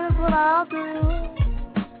 here's what I'll do.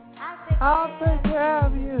 I'll take care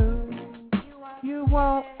of you. You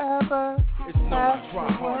won't ever It's no, I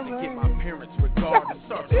try hard to get my parents' regard and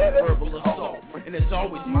start some verbal assault. And it's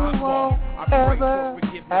always my fault. I pray for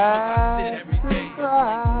forgiveness because I sin every day.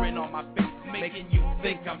 Grin on my face, making you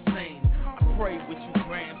think I'm sane. I pray with you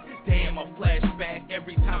grams. Damn, a flashback.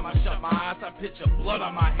 Every time I shut my eyes, I picture blood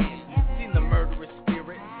on my hands. Seen the murderous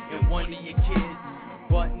spirit in one of your kids.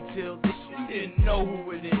 But until this, you didn't know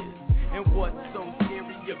who it is. And what's so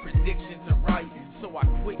scary, your predictions are right. so I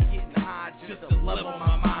quit getting high just to level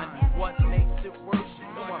my mind. What makes it worse? You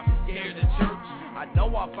know I'm scared of church. I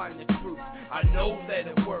know I'll find the truth, I know that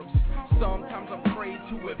it works. Sometimes I'm afraid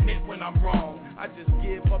to admit when I'm wrong. I just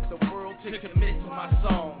give up the world to commit to my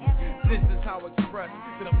song. This is how I express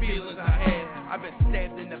the feelings I had. I've been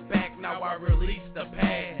stabbed in the back, now I release the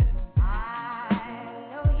pad.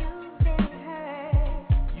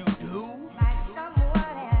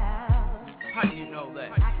 How do you know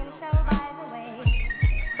that? I can tell by the way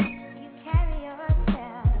you carry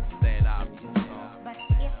yourself. That obvious song. But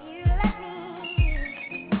if you let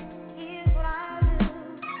me, here's what I'll do.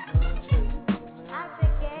 I'll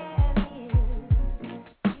take care of you.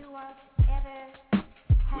 You won't ever.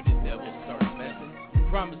 When the devil starts messing,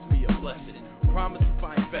 promise me a blessing. Promise to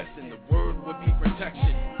find best in the word would be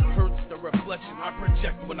protection. Hurts the reflection I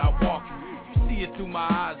project when I walk. You see it through my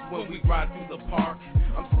eyes when we ride through the park.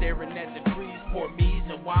 I'm staring at the trees, poor me's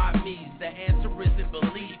and why me's. The answer isn't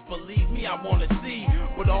believe. Believe me, I wanna see.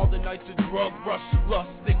 But all the nights of drug rush, lust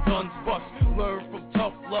and guns bust. Learn from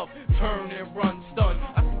tough love, turn and run stun.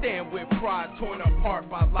 I stand with pride, torn apart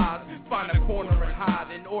by lies. Find a corner and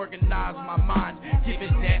hide and organize my mind.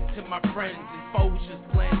 Giving that to my friends and foes just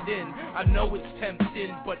blend in. I know it's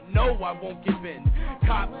tempting, but no, I won't give in.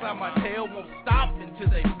 Cops on my tail won't stop until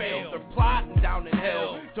they fail. They're plotting down in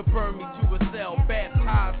hell to burn me to a cell.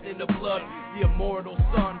 Baptized in the blood, the immortal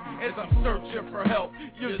sun. As I'm searching for help,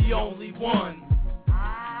 you're the only one.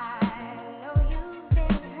 I know you've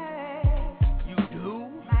been hurt. You do?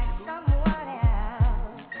 By someone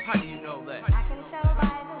else. How do you know that? I can tell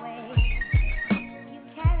by the way you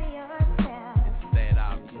carry yourself. It's that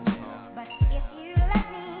obvious song. But if you let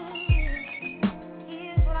me,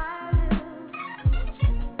 here's what I'll do.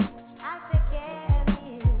 I'll take care of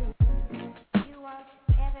you. You won't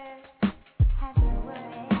ever have to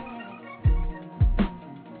worry.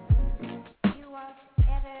 You won't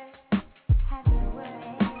ever have to worry. You won't ever have to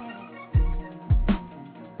worry.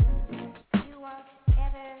 You won't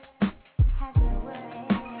ever have to worry.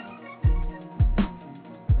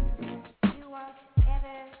 You won't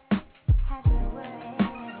ever have to worry.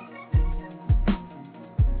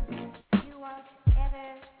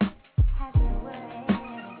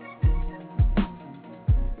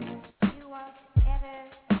 You won't ever have to worry.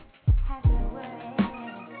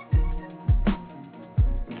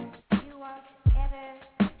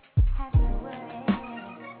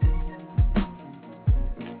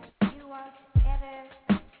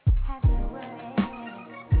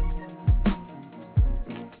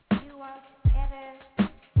 You won't ever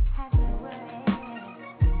have to worry.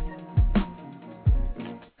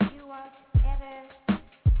 You won't ever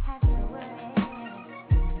have to worry.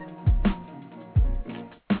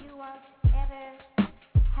 You won't ever have to worry. You won't ever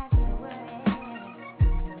have to worry.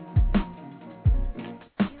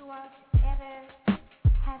 You won't ever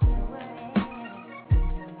have to worry.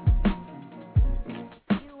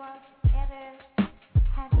 You won't ever have to worry. You won't ever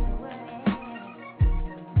have to worry.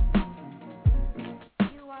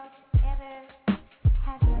 You won't ever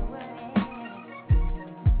have to worry.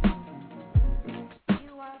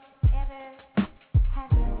 You won't ever have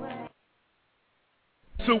to worry.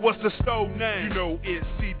 So what's the store name? You know it's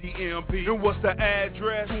CDMP. And what's the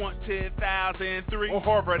address? 20,003 on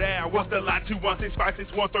Harvard Ave. What's the line?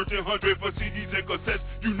 216-561-1300 for CDs and cassettes.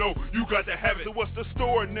 You know you got to have it. So what's the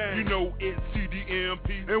store name? You know it's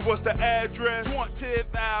CDMP. And what's the address?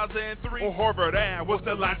 20,003 on Harvard Ave. What's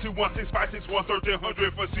the line?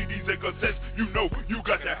 216-561-1300 for CDs and cassettes. You know you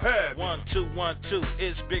got to have it. 1212,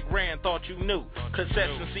 it's Big Rand, thought you knew.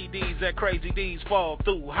 Cassettes and CDs that crazy D's fall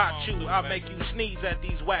through. Hot chew, I make you sneeze at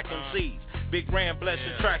these whack MCs. Big Rand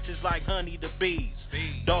blessing tracks is like honey to bees,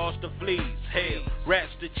 dogs to fleas, hell,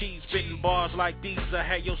 rats to cheese, spitting bars like these. I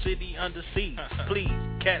had your city under siege. Please,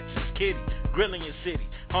 cats is kitty, grilling your city,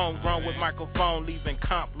 homegrown with microphone, leaving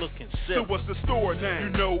comp looking silly. So what's the store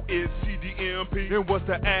name? You know it's CDMP. And what's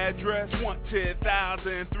the address?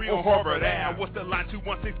 10,003 on Harvard Ave. What's the line?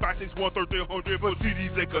 216-561-1300 for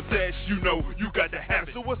CDs and cassettes. You know you got to have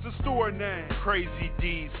it. So what's the store name? Crazy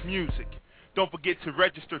D's Music. Don't forget to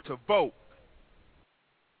register to vote.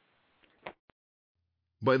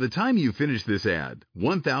 By the time you finish this ad,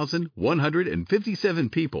 1,157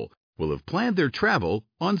 people will have planned their travel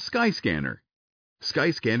on Skyscanner.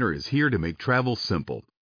 Skyscanner is here to make travel simple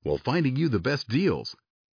while finding you the best deals.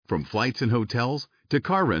 From flights and hotels to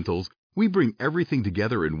car rentals, we bring everything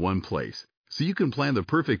together in one place so you can plan the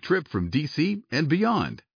perfect trip from DC and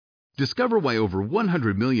beyond. Discover why over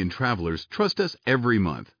 100 million travelers trust us every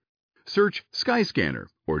month. Search Skyscanner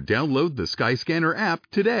or download the Skyscanner app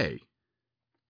today.